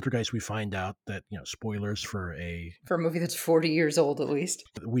of Poltergeist, we find out that, spoilers for a movie that's 40 years old at least,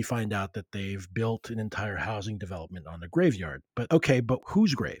 we find out that they've built an entire housing development on a graveyard. But okay, but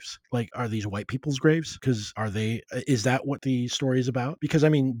whose graves? Like, are these white people's graves? Because is that what the story is about? Because I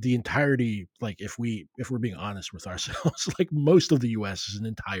mean, the entirety, like, if we're being honest with ourselves, like, most of the US is an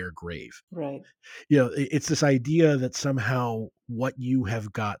entire grave. right? It's this idea that somehow what you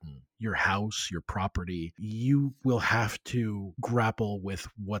have gotten, your house, your property, you will have to grapple with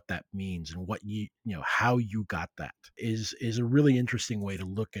what that means, and what how you got that is a really interesting way to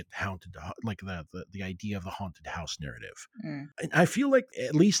look at haunted, like the idea of the haunted house narrative. And I feel like,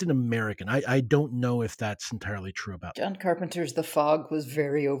 at least in American, I don't know if that's entirely true about John Carpenter's The Fog was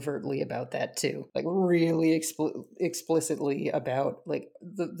very overtly about that too, like really explicitly about like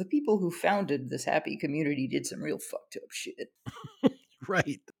the people who founded this happy community did some real fucked up shit.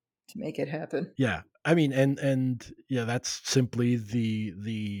 Right. To make it happen. Yeah. I mean, and yeah, that's simply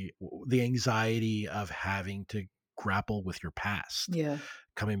the anxiety of having to grapple with your past. Yeah.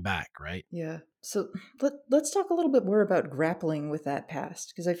 Coming back, right? Yeah. So let's talk a little bit more about grappling with that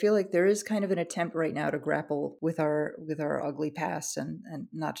past, because I feel like there is kind of an attempt right now to grapple with our ugly past, and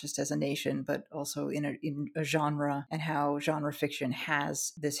not just as a nation, but also in a genre, and how genre fiction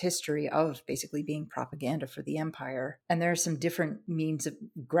has this history of basically being propaganda for the empire. And there are some different means of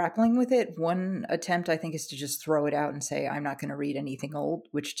grappling with it. One attempt, I think, is to just throw it out and say, I'm not going to read anything old,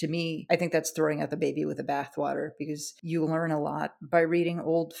 which to me, I think that's throwing out the baby with the bathwater, because you learn a lot by reading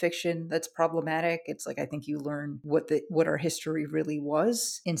old fiction that's problematic. It's like, I think you learn what our history really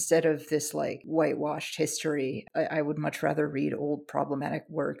was, instead of this like whitewashed history. I would much rather read old problematic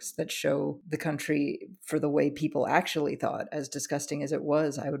works that show the country for the way people actually thought, as disgusting as it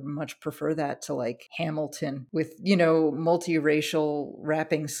was. I would much prefer that to like Hamilton with, multiracial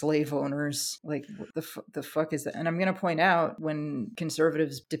rapping slave owners. Like, what the fuck is that? And I'm going to point out, when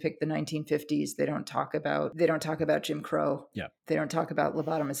conservatives depict the 1950s, they don't talk about Jim Crow. Yeah. They don't talk about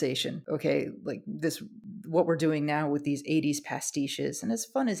lobotomization. Okay, like this, what we're doing now with these 80s pastiches, and as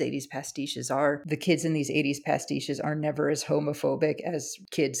fun as 80s pastiches are, the kids in these 80s pastiches are never as homophobic as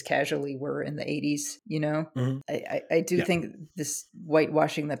kids casually were in the 80s, Mm-hmm. I do think this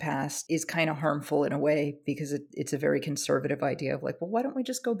whitewashing the past is kind of harmful in a way, because it's a very conservative idea of like, well, why don't we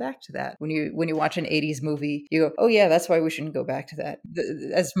just go back to that? When you watch an 80s movie, you go, oh yeah, that's why we shouldn't go back to that.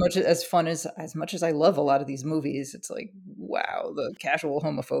 As much as I love a lot of these movies, it's like, wow, the casual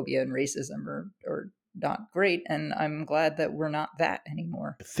homophobia and racism are not great, and I'm glad that we're not that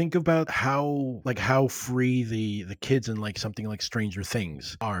anymore. Think about how free the kids in like something like Stranger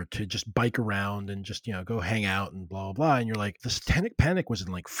Things are to just bike around and just go hang out and blah blah blah, and you're like, the Satanic Panic was in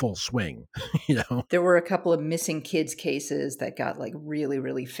like full swing. There were a couple of missing kids cases that got like really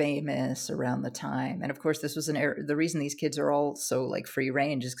really famous around the time, and of course this was the reason these kids are all so like free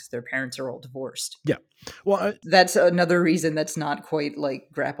range is because their parents are all divorced. Yeah. Well, that's another reason that's not quite like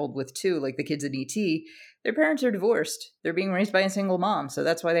grappled with too. Like the kids in E.T., their parents are divorced. They're being raised by a single mom. So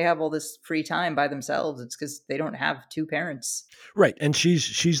that's why they have all this free time by themselves. It's because they don't have two parents. Right. And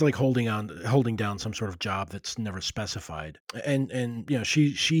she's like holding down some sort of job that's never specified. And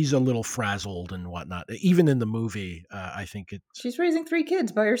she's a little frazzled and whatnot. Even in the movie, I think she's raising 3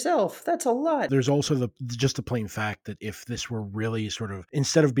 kids by herself. That's a lot. There's also the plain fact that if this were really sort of,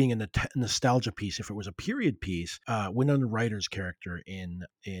 instead of being a nostalgia piece, if it was a period piece, Winona Ryder's character in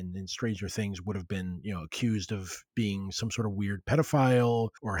Stranger Things would have been, accused of being some sort of weird pedophile,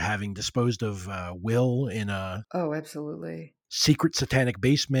 or having disposed of Will in a absolutely secret satanic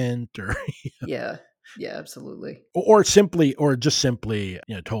basement, or yeah. Yeah, absolutely. Or just simply,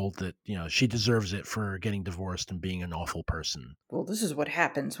 told that, she deserves it for getting divorced and being an awful person. Well, this is what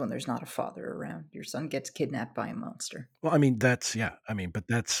happens when there's not a father around. Your son gets kidnapped by a monster. Well, I mean, but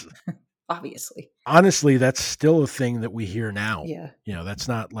that's Obviously. honestly, that's still a thing that we hear now. Yeah. That's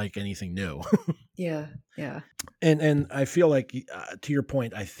not like anything new. Yeah. Yeah. And I feel like, to your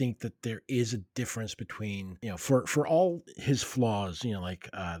point, I think that there is a difference between, for all his flaws, like,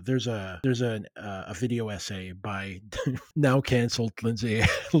 there's a video essay by now canceled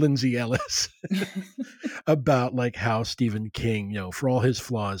Lindsay Ellis about like how Stephen King, for all his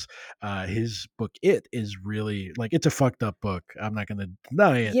flaws, his book It is really like, it's a fucked up book. I'm not going to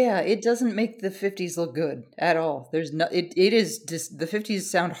deny it. Yeah, it doesn't make the 50s look good at all. There's no it is just the 50s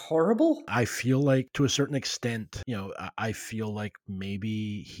sound horrible. I feel like, to a certain extent, I feel like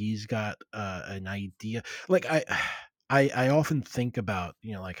maybe he's got an idea. Like, I often think about,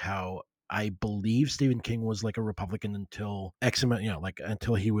 like how I believe Stephen King was like a Republican until X amount, like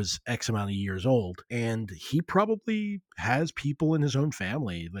until he was X amount of years old. And he probably has people in his own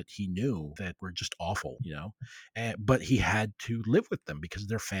family that he knew that were just awful, but he had to live with them because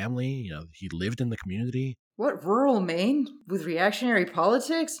their family, he lived in the community. What, rural Maine with reactionary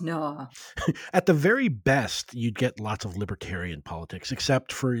politics? Nah. At the very best, you'd get lots of libertarian politics,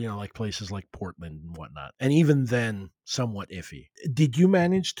 except for, like places like Portland and whatnot. And even then, somewhat iffy. Did you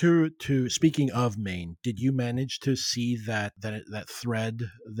manage to speaking of Maine, did you manage to see that thread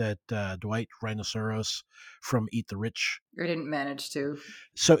that Dwight Rhinoceros from Eat the Rich? I didn't manage to.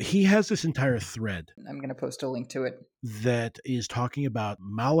 So he has this entire thread I'm going to post a link to it. that is talking about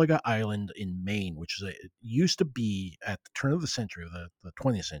Malaga Island in Maine, which it used to be at the turn of the century, the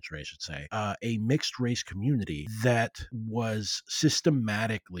 20th century, I should say, a mixed race community that was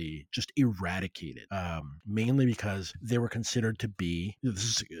systematically just eradicated, mainly because they were considered to be, this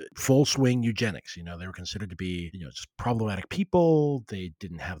is full swing eugenics. They were considered to be, just problematic people. They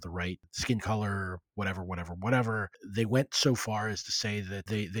didn't have the right skin color, whatever. They went so far as to say that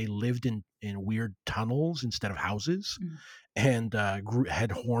they lived in weird tunnels instead of houses, and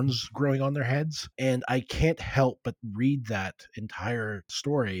had horns growing on their heads. And I can't help but read that entire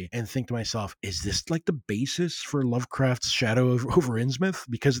story and think to myself, is this like the basis for Lovecraft's Shadow over Innsmouth?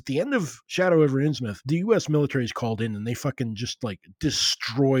 Because at the end of Shadow over Innsmouth, the U.S. military is called in and they fucking just like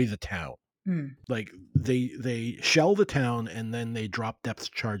destroy the town. Like they shell the town and then they drop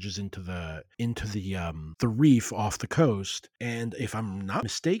depth charges into the reef off the coast. And if I'm not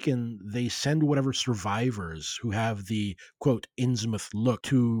mistaken, they send whatever survivors who have the quote Innsmouth look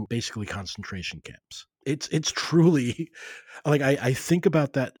to basically concentration camps. It's truly like, I think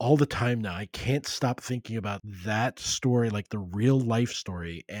about that all the time now. I can't stop thinking about that story, like the real life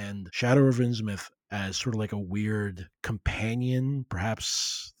story, and Shadow of Innsmouth as sort of like a weird companion,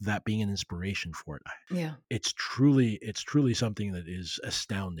 perhaps that being an inspiration for it. Yeah. It's truly something that is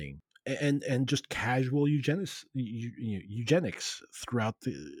astounding. And just casual eugenics throughout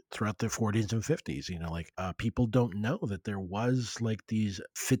the 40s and 50s. Like, people don't know that there was like these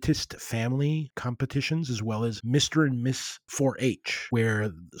fittest family competitions, as well as Mr. and Miss 4-H,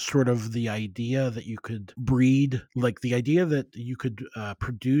 where sort of the idea that you could breed, like the idea that you could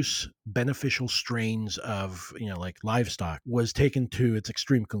produce beneficial strains of, like livestock, was taken to its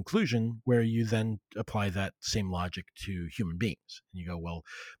extreme conclusion, where you then apply that same logic to human beings. And you go, well,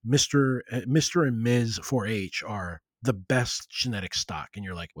 Mr. and Ms. 4-H are the best genetic stock. And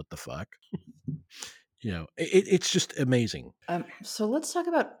you're like, what the fuck? It's just amazing. So let's talk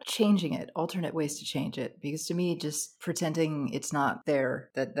about changing it, alternate ways to change it, because to me, just pretending it's not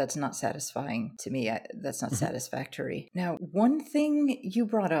there, that's not satisfying to me. That's not satisfactory. Now, one thing you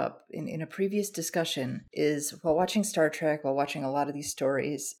brought up in a previous discussion is, while watching Star Trek, while watching a lot of these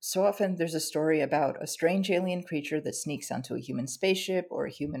stories, so often there's a story about a strange alien creature that sneaks onto a human spaceship or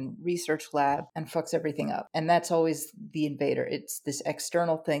a human research lab and fucks everything up. And that's always the invader. It's this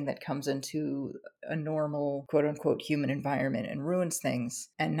external thing that comes into a normal, quote unquote, human environment and ruins things,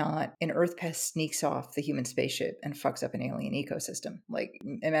 and not an Earth pest sneaks off the human spaceship and fucks up an alien ecosystem. Like,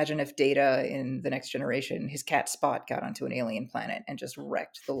 imagine if Data in The Next Generation, his cat Spot, got onto an alien planet and just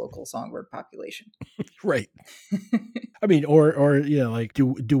wrecked the local songbird population. Right. I mean, or like,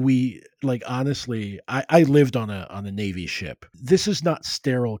 do we, like, honestly, I lived on a Navy ship. This is not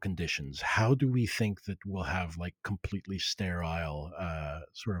sterile conditions. How do we think that we'll have like completely sterile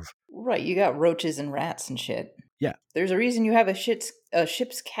sort of? Right, you got roaches and rats and shit. Yeah. There's a reason you have a shit's a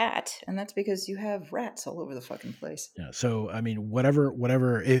ship's cat, and that's because you have rats all over the fucking place. Yeah. So I mean, whatever.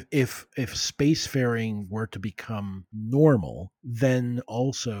 If spacefaring were to become normal, then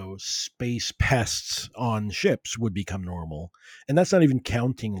also space pests on ships would become normal, and that's not even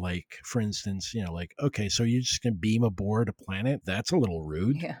counting, like, for instance, like, okay, so you're just gonna beam aboard a planet? That's a little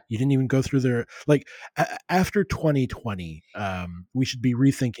rude. Yeah. You didn't even go through their, like, after 2020. We should be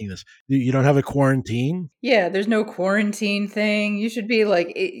rethinking this. You don't have a quarantine. Yeah, there's no quarantine thing. You should be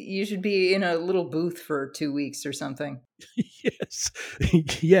you should be in a little booth for 2 weeks or something. Yes.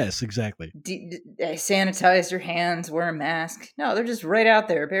 Yes, exactly. Sanitize your hands, wear a mask. No, they're just right out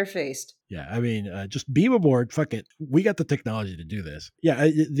there, barefaced. Yeah, I mean, just beam aboard. Fuck it, we got the technology to do this. Yeah,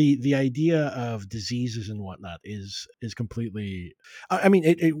 the idea of diseases and whatnot is completely. I mean,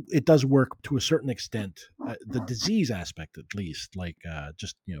 it does work to a certain extent. The disease aspect, at least, like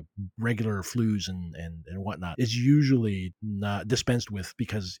just regular flus and whatnot, is usually not dispensed with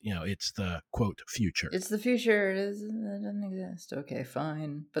because it's the quote future. It's the future. It doesn't exist. Okay,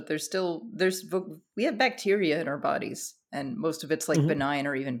 fine, but we have bacteria in our bodies. And most of it's like benign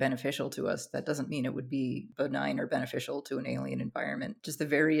or even beneficial to us. That doesn't mean it would be benign or beneficial to an alien environment. Just the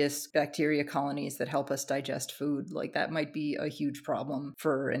various bacteria colonies that help us digest food, like that might be a huge problem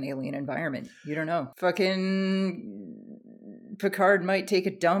for an alien environment. You don't know. Fucking Picard might take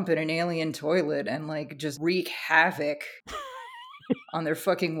a dump in an alien toilet and like just wreak havoc on their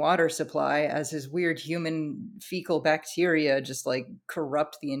fucking water supply as his weird human fecal bacteria just like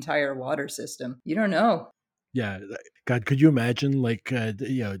corrupt the entire water system. You don't know. Yeah, God, could you imagine, like,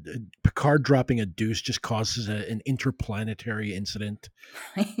 Picard dropping a deuce just causes an interplanetary incident?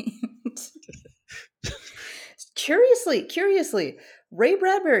 Curiously, Ray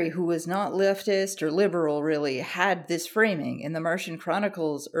Bradbury, who was not leftist or liberal really, had this framing in The Martian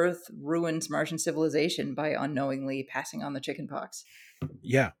Chronicles. Earth ruins Martian civilization by unknowingly passing on the chickenpox.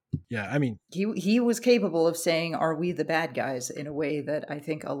 Yeah. I mean, he was capable of saying, "Are we the bad guys?" in a way that I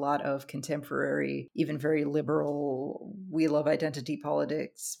think a lot of contemporary, even very liberal, we love identity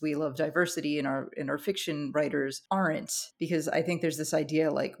politics, we love diversity in our fiction writers aren't. Because I think there's this idea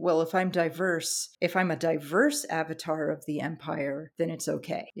like, well, if I'm a diverse avatar of the Empire, then it's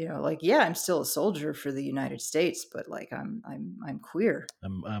okay. Like, yeah, I'm still a soldier for the United States, but like I'm queer.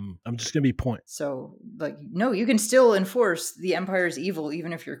 I'm just gonna be point. So like, no, you can still enforce the Empire's evil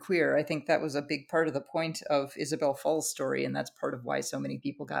even if you're queer. I think that was a big part of the point of Isabel Fall's story, and that's part of why so many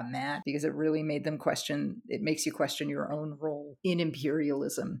people got mad, because it really made them question. It makes you question your own role in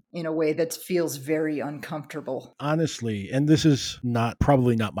imperialism in a way that feels very uncomfortable. Honestly, and this is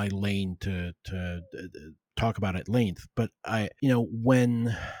probably not my lane to talk about at length, but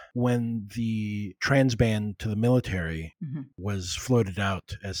when the trans ban to the military was floated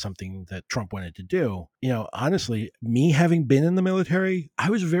out as something that Trump wanted to do, honestly, me having been in the military, I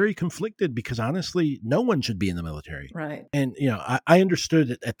was very conflicted because honestly, no one should be in the military. Right. And, I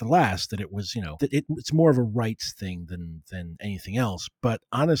understood it at the last that it was, that it's more of a rights thing than anything else. But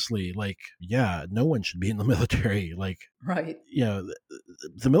honestly, like, yeah, no one should be in the military. Like, right.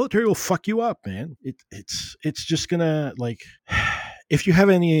 The military will fuck you up, man. It's just gonna, like, if you have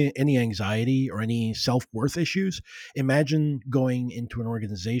any anxiety or any self-worth issues, imagine going into an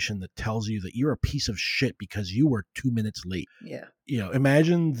organization that tells you that you're a piece of shit because you were 2 minutes late. Yeah.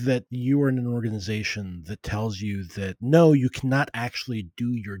 Imagine that you are in an organization that tells you that, no, you cannot actually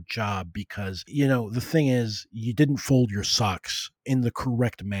do your job because, the thing is, you didn't fold your socks in the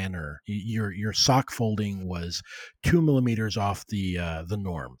correct manner. Your sock folding was 2 millimeters off the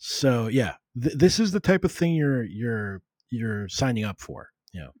norm. So yeah, this is the type of thing you're signing up for.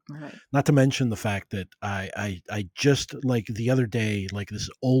 Right. Not to mention the fact that I just, like, the other day, like, this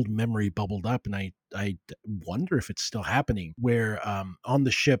old memory bubbled up, and I wonder if it's still happening, where on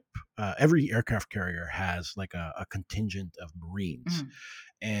the ship, every aircraft carrier has like a contingent of Marines.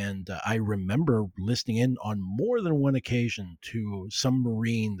 And I remember listening in on more than one occasion to some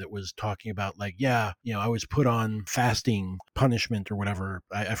Marine that was talking about, like, yeah, I was put on fasting punishment or whatever.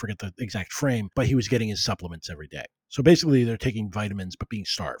 I forget the exact frame, but he was getting his supplements every day. So basically, they're taking vitamins but being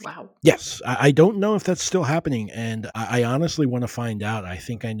starved. Wow. Yes. I don't know if that's still happening. And I honestly want to find out. I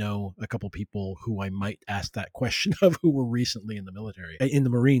think I know a couple people who I might ask that question of, who were recently in the military, in the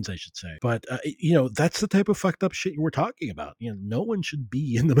Marines, I should say. But, that's the type of fucked up shit you were talking about. No one should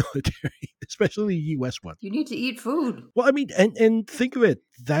be in the military, especially the U.S. one. You need to eat food. Well, I mean, and think of it.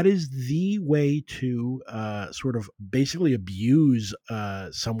 That is the way to sort of basically abuse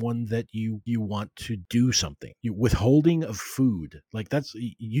someone that you want to do something, with withholding of food. Like that's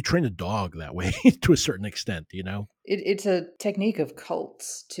you train a dog that way to a certain extent, It's a technique of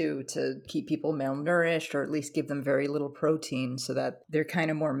cults, too, to keep people malnourished or at least give them very little protein so that they're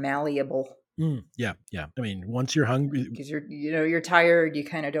kind of more malleable. Yeah. I mean, once you're hungry, Because you're tired, you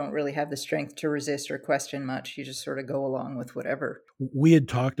kind of don't really have the strength to resist or question much. You just sort of go along with whatever. we had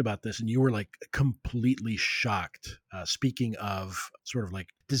talked about this and you were like completely shocked. Speaking of sort of like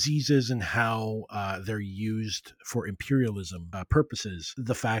diseases and how they're used for imperialism purposes,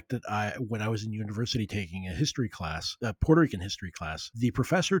 the fact that when I was in university taking a history class, a Puerto Rican history class, the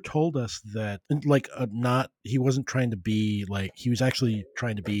professor told us that he wasn't trying to be like, he was actually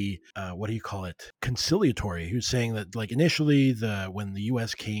trying to be, what do you call it? Conciliatory. He was saying that like initially when the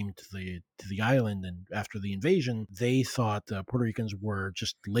U.S. came to the island and after the invasion, they thought Puerto Ricans were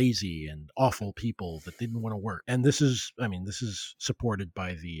just lazy and awful people that didn't want to work. And this is supported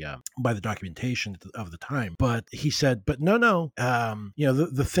by the documentation of the time. But he said, but no,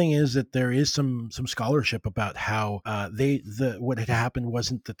 the thing is that there is some scholarship about how what had happened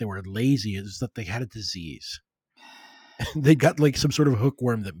wasn't that they were lazy, it's that they had a disease. They got like some sort of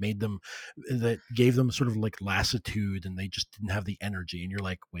hookworm that gave them sort of like lassitude, and they just didn't have the energy. And you're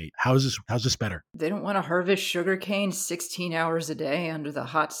like, wait, how's this better? They don't want to harvest sugarcane 16 hours a day under the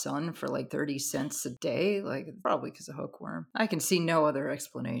hot sun for like 30 cents a day. Like, probably because of hookworm. I can see no other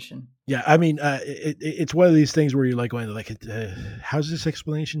explanation. Yeah, I mean, it's one of these things where you're like going like, how's this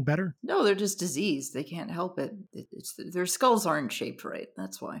explanation better? No, they're just diseased. They can't help it. Their skulls aren't shaped right.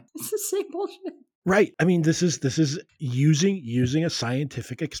 That's why. It's the same bullshit. Right. I mean, this is using a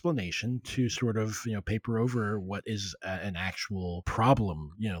scientific explanation to sort of paper over what is an actual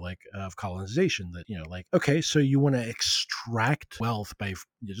problem, like of colonization. That like, okay, so you want to extract wealth by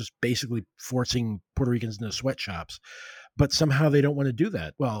just basically forcing Puerto Ricans into sweatshops. But somehow they don't want to do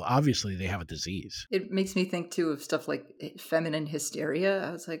that. Well, obviously they have a disease. It makes me think too of stuff like feminine hysteria.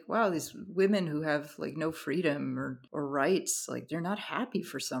 I was like, wow, these women who have like no freedom or rights, like they're not happy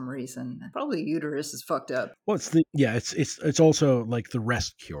for some reason. Probably uterus is fucked up. Well, it's also like the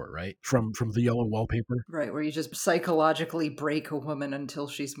rest cure, right? From the yellow wallpaper. Right, where you just psychologically break a woman until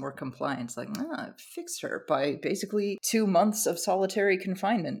she's more compliant. It's like, fix her by basically 2 months of solitary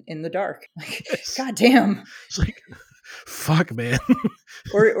confinement in the dark. Like, goddamn. It's like, fuck, man.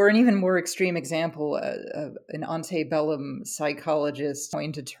 or an even more extreme example, an antebellum psychologist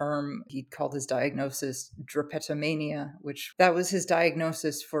coined a term. He called his diagnosis drapetomania, which that was his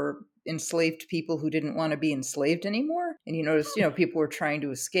diagnosis for enslaved people who didn't want to be enslaved anymore. And you notice, people were trying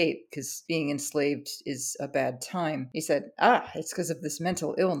to escape because being enslaved is a bad time. He said, it's because of this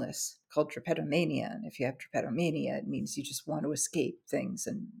mental illness called drapetomania. And if you have drapetomania, it means you just want to escape things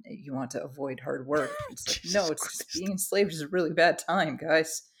and you want to avoid hard work. It's like, no, it's just being enslaved is a really bad time,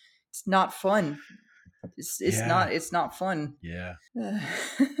 guys. It's not fun. It's not fun. Yeah.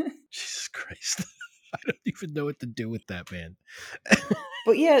 Jesus Christ. I don't even know what to do with that, man.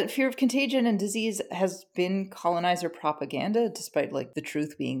 But yeah, fear of contagion and disease has been colonizer propaganda, despite like the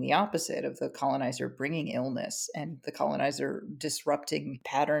truth being the opposite of the colonizer bringing illness and the colonizer disrupting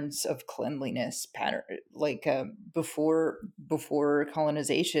patterns of cleanliness. Before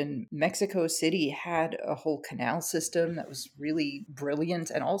colonization, Mexico City had a whole canal system that was really brilliant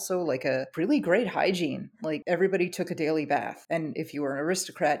and also like a really great hygiene. Like everybody took a daily bath, and if you were an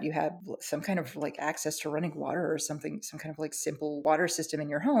aristocrat, you had some kind of like access to running water or something, some kind of like simple water system in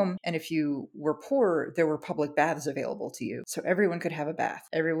your home. And if you were poor, there were public baths available to you. So everyone could have a bath.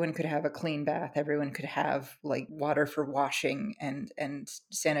 Everyone could have a clean bath. Everyone could have like water for washing and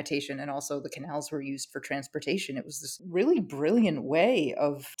sanitation. And also the canals were used for transportation. It was this really brilliant way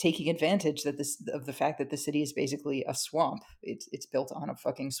of taking advantage of the fact that the city is basically a swamp. It's built on a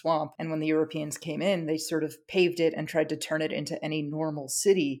fucking swamp. And when the Europeans came in, they sort of paved it and tried to turn it into any normal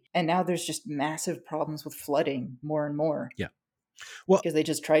city. And now there's just massive problems with flooding more and more. Yeah. Well, because they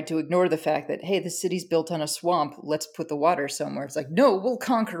just tried to ignore the fact that, hey, the city's built on a swamp. Let's put the water somewhere. It's like, no, we'll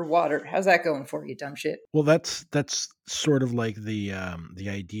conquer water. How's that going for you, dumb shit? Well, that's sort of like the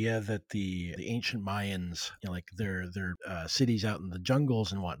idea that the ancient Mayans, like their cities out in the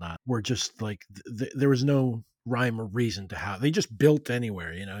jungles and whatnot, were just like there was no rhyme or reason to how they just built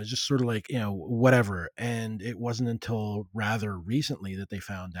anywhere. It's just sort of like whatever. And it wasn't until rather recently that they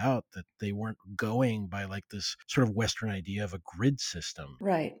found out that they weren't going by like this sort of Western idea of a grid system.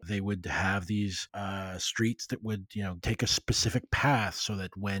 Right. They would have these streets that would take a specific path so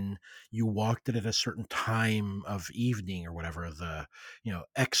that when you walked it at a certain time of evening, evening or whatever, the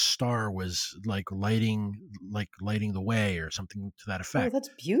X star was lighting the way or something to that Oh, effect. that's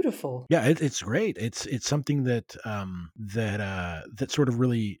beautiful. Yeah, it's great. It's something that that sort of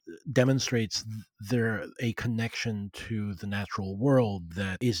really demonstrates there a connection to the natural world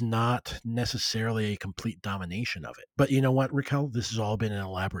that is not necessarily a complete domination of it. But you know what, Raquel? This has all been an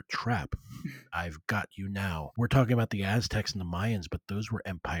elaborate trap. I've got you now. We're talking about the Aztecs and the Mayans, but those were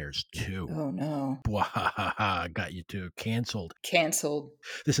empires too. Oh no. Bwahaha, got you too. Canceled. Canceled.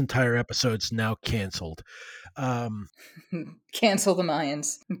 This entire episode's now canceled. Cancel the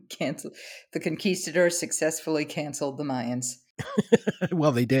Mayans. Cancel. The conquistadors successfully canceled the Mayans.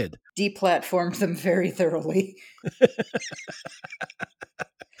 Well, they did. Deplatformed them very thoroughly.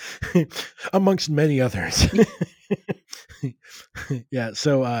 Amongst many others. Yeah,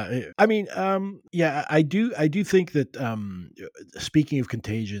 so yeah, I do think that speaking of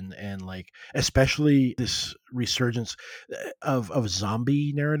Contagion and especially this resurgence of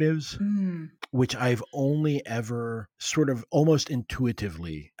zombie narratives, which I've only ever sort of almost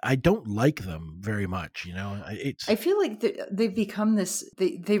intuitively, I don't like them very much, I feel like they've become this.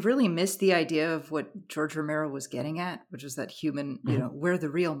 They really missed the idea of what George Romero was getting at, which is that human, we're the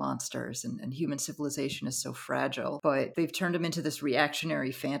real monsters, and human civilization is so fragile. But they've turned them into this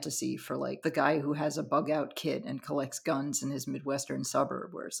reactionary fantasy for the guy who has a bug out kit and collects guns in his Midwestern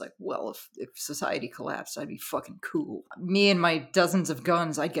suburb, where it's like, well, if society collapsed, I'd be fucking cool. Me and my dozens of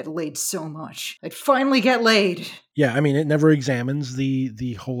guns, I'd get laid so much. I'd finally get laid. Yeah, I mean, it never examines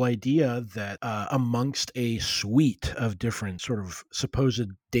the whole idea that amongst a suite of different sort of supposed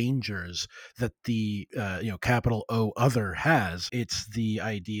dangers that the capital O other has, it's the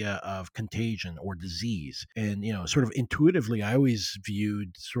idea of contagion or disease. And sort of intuitively, I always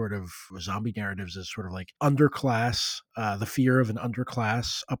viewed sort of zombie narratives as sort of like underclass, the fear of an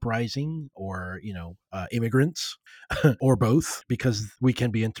underclass uprising, or immigrants, or both, because we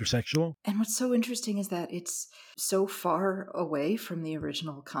can be intersectional. And what's so interesting is that it's so far away from the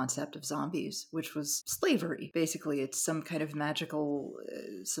original concept of zombies, which was slavery. Basically, it's some kind of magical,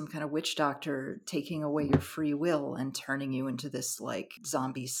 some kind of witch doctor taking away your free will and turning you into this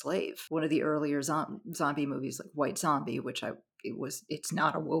zombie slave. One of the earlier zombie movies, like White Zombie, which it's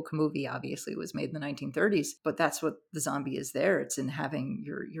not a woke movie, obviously. It was made in the 1930s, but that's what the zombie is there. It's in having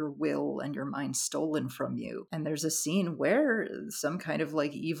your will and your mind stolen from you. And there's a scene where some kind of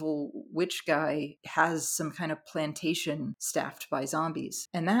evil witch guy has some kind of plantation staffed by zombies.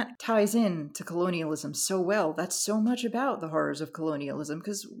 And that ties in to colonialism so well. That's so much about the horrors of colonialism,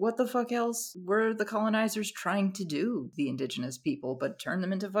 because what the fuck else were the colonizers trying to do, the indigenous people, but turn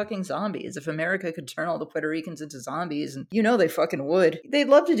them into fucking zombies? If America could turn all the Puerto Ricans into zombies, and they fucking would. They'd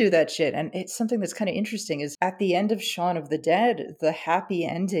love to do that shit. And it's something that's kind of interesting is at the end of Shaun of the Dead, the happy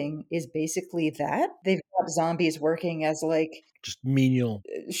ending is basically that. They've got zombies working as just menial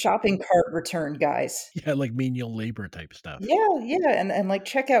shopping cart return guys. Yeah, like menial labor type stuff. Yeah, and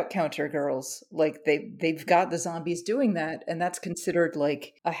checkout counter girls. They've got the zombies doing that, and that's considered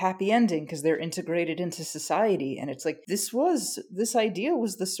a happy ending because they're integrated into society. And it's this idea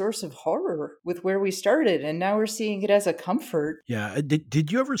was the source of horror with where we started, and now we're seeing it as a comfort. Yeah.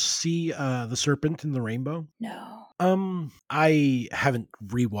 Did you ever see The Serpent in the Rainbow? No. I haven't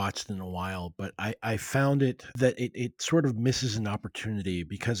rewatched in a while, but I found that it sort of misses an opportunity,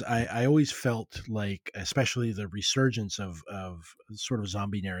 because I always felt like, especially the resurgence of sort of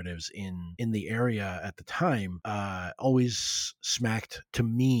zombie narratives in the area at the time, always smacked, to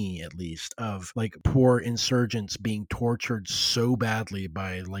me at least, of poor insurgents being tortured so badly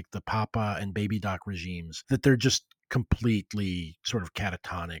by the Papa and Baby Doc regimes that they're just completely sort of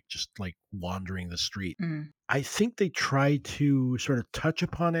catatonic, just wandering the street. I think they try to sort of touch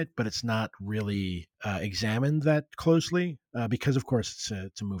upon it, but it's not really examined that closely, because of course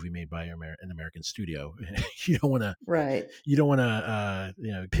it's a movie made by an American studio. You don't want to, right? You don't want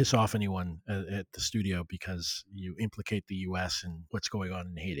to piss off anyone at the studio because you implicate the U.S. in what's going on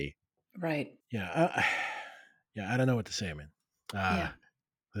in Haiti. Right. Yeah. Yeah. I don't know what to say, man. Yeah.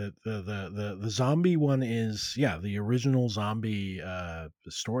 The zombie one is, the original zombie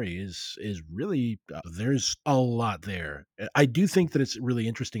story is really, there's a lot there. I do think that it's really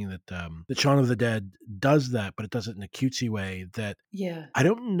interesting that Shaun of the Dead does that, but it does it in a cutesy way that I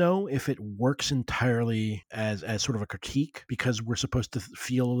don't know if it works entirely as sort of a critique, because we're supposed to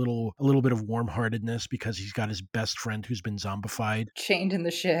feel a little bit of warm-heartedness because he's got his best friend who's been zombified, chained in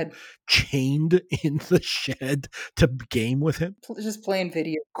the shed to game with him, just playing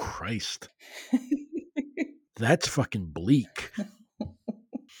video. Christ. That's fucking bleak.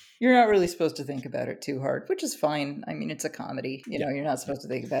 You're not really supposed to think about it too hard, which is fine. I mean, it's a comedy. You know, you're not supposed to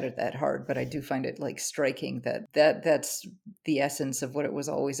think about it that hard, but I do find it like striking that's the essence of what it was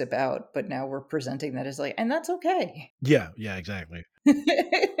always about. But now we're presenting that as like, and that's okay. Yeah, exactly.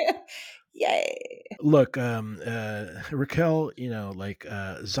 Yay. Look, Raquel,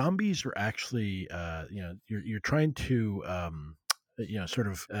 zombies are actually, you're trying to, sort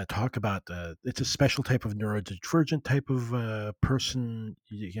of talk about it's a special type of neurodivergent type of person.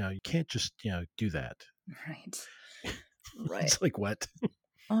 You can't just do that. Right. Right. It's like what?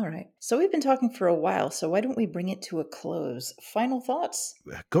 All right. So we've been talking for a while, so why don't we bring it to a close? Final thoughts?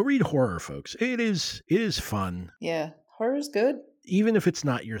 Go read horror, folks. It is fun. Yeah, horror's good. Even if it's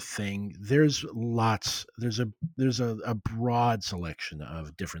not your thing, there's a broad selection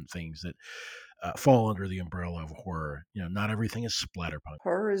of different things that fall under the umbrella of horror. Not everything is splatterpunk.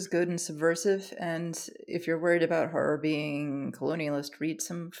 Horror is good and subversive, and if you're worried about horror being colonialist, read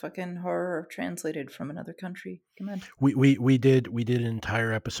some fucking horror translated from another country. Come on. We did an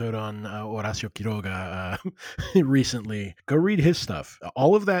entire episode on Horacio Quiroga recently. Go read his stuff.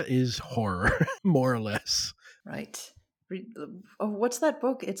 All of that is horror, more or less. Right. What's that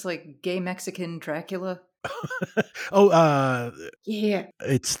book? It's like Gay Mexican Dracula. Yeah.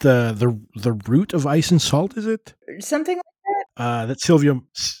 It's the root of Ice and Salt, is it? Something like that. That's Silvio.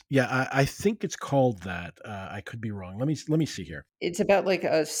 Yeah, I think it's called that. I could be wrong. Let me see here. It's about like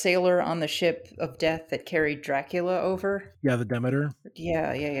a sailor on the ship of death that carried Dracula over. Yeah, the Demeter.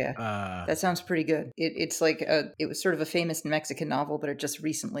 Yeah. That sounds pretty good. It's like it was sort of a famous Mexican novel, but it just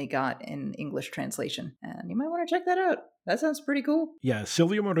recently got an English translation, and you might want to check that out. That sounds pretty cool. Yeah,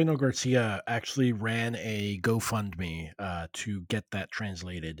 Silvio Moreno Garcia actually ran a GoFundMe to get that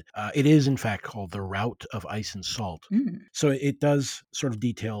translated. It is, in fact, called The Route of Ice and Salt. So it does sort of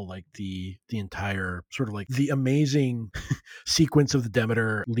detail like the entire sort of like the amazing sequence of the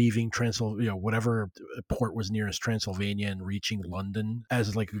Demeter leaving Transylvania, whatever port was nearest Transylvania, and reaching London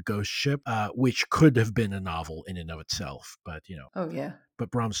as like a ghost ship, which could have been a novel in and of itself. But, Oh, yeah. But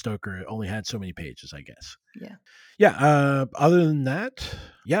Bram Stoker only had so many pages, I guess. Yeah. Other than that,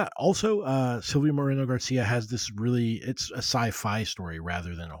 also Silvio Moreno Garcia has this it's a sci-fi story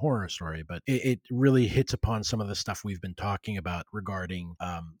rather than a horror story, but it really hits upon some of the stuff we've been talking about regarding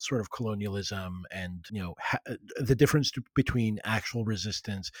sort of colonialism and the difference between actual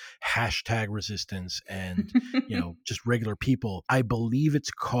resistance, hashtag resistance, and just regular people. I believe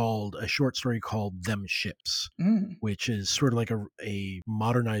it's called a short story called Them Ships, which is sort of like a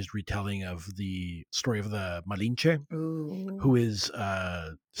modernized retelling of the story of the Malinche. Ooh. Who is,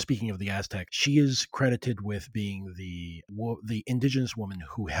 speaking of the Aztec, she is credited with being the indigenous woman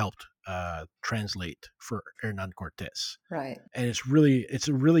who helped translate for Hernan Cortés. Right. And it's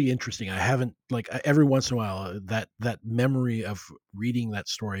really interesting. I haven't, every once in a while, that memory of reading that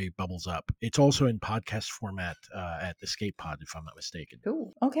story bubbles up. It's also in podcast format at Escape Pod, if I'm not mistaken.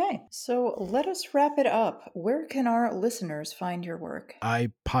 Cool. Okay. So let us wrap it up. Where can our listeners find your work?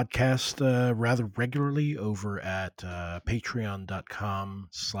 I podcast rather regularly over at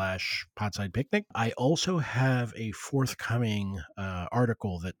patreon.com/podsidepicnic. I also have a forthcoming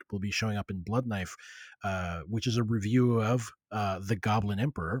article that will be showing up in Blood Knife, which is a review of The Goblin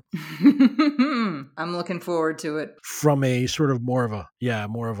Emperor. I'm looking forward to it. From a sort of more of a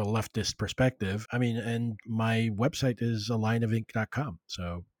leftist perspective. I mean, and my website is alineofink.com.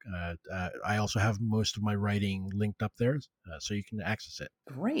 So I also have most of my writing linked up there, so you can access it.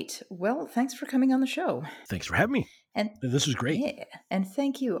 Great. Well, thanks for coming on the show. Thanks for having me. And this was great. Yeah. And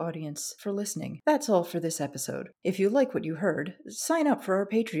thank you, audience, for listening. That's all for this episode. If you like what you heard, sign up for our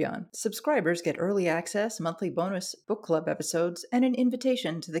Patreon. Subscribers get early access, monthly bonus book club episodes, and an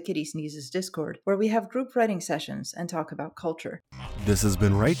invitation to the Kitty Sneezes Discord, where we have group writing sessions and talk about culture. This has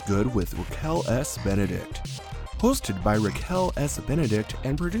been Right Good with Raquel S. Benedict. Hosted by Raquel S. Benedict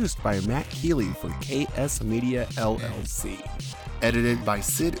and produced by Matt Keeley for KS Media LLC. Edited by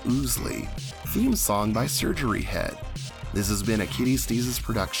Sid Oosley. Theme song by Surgery Head. This has been a Kitty Sneezes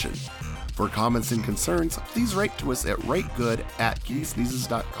production. For comments and concerns, please write to us at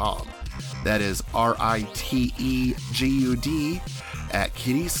writegud@kittysneezes.com. That is RITEGUD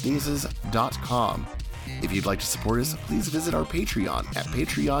 @kittysneezes.com. If you'd like to support us, please visit our Patreon at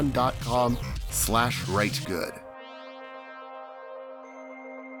patreon.com/writegood.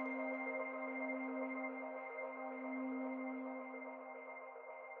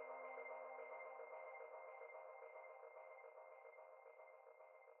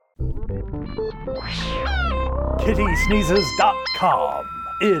 kittysneezes.com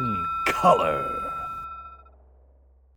in color.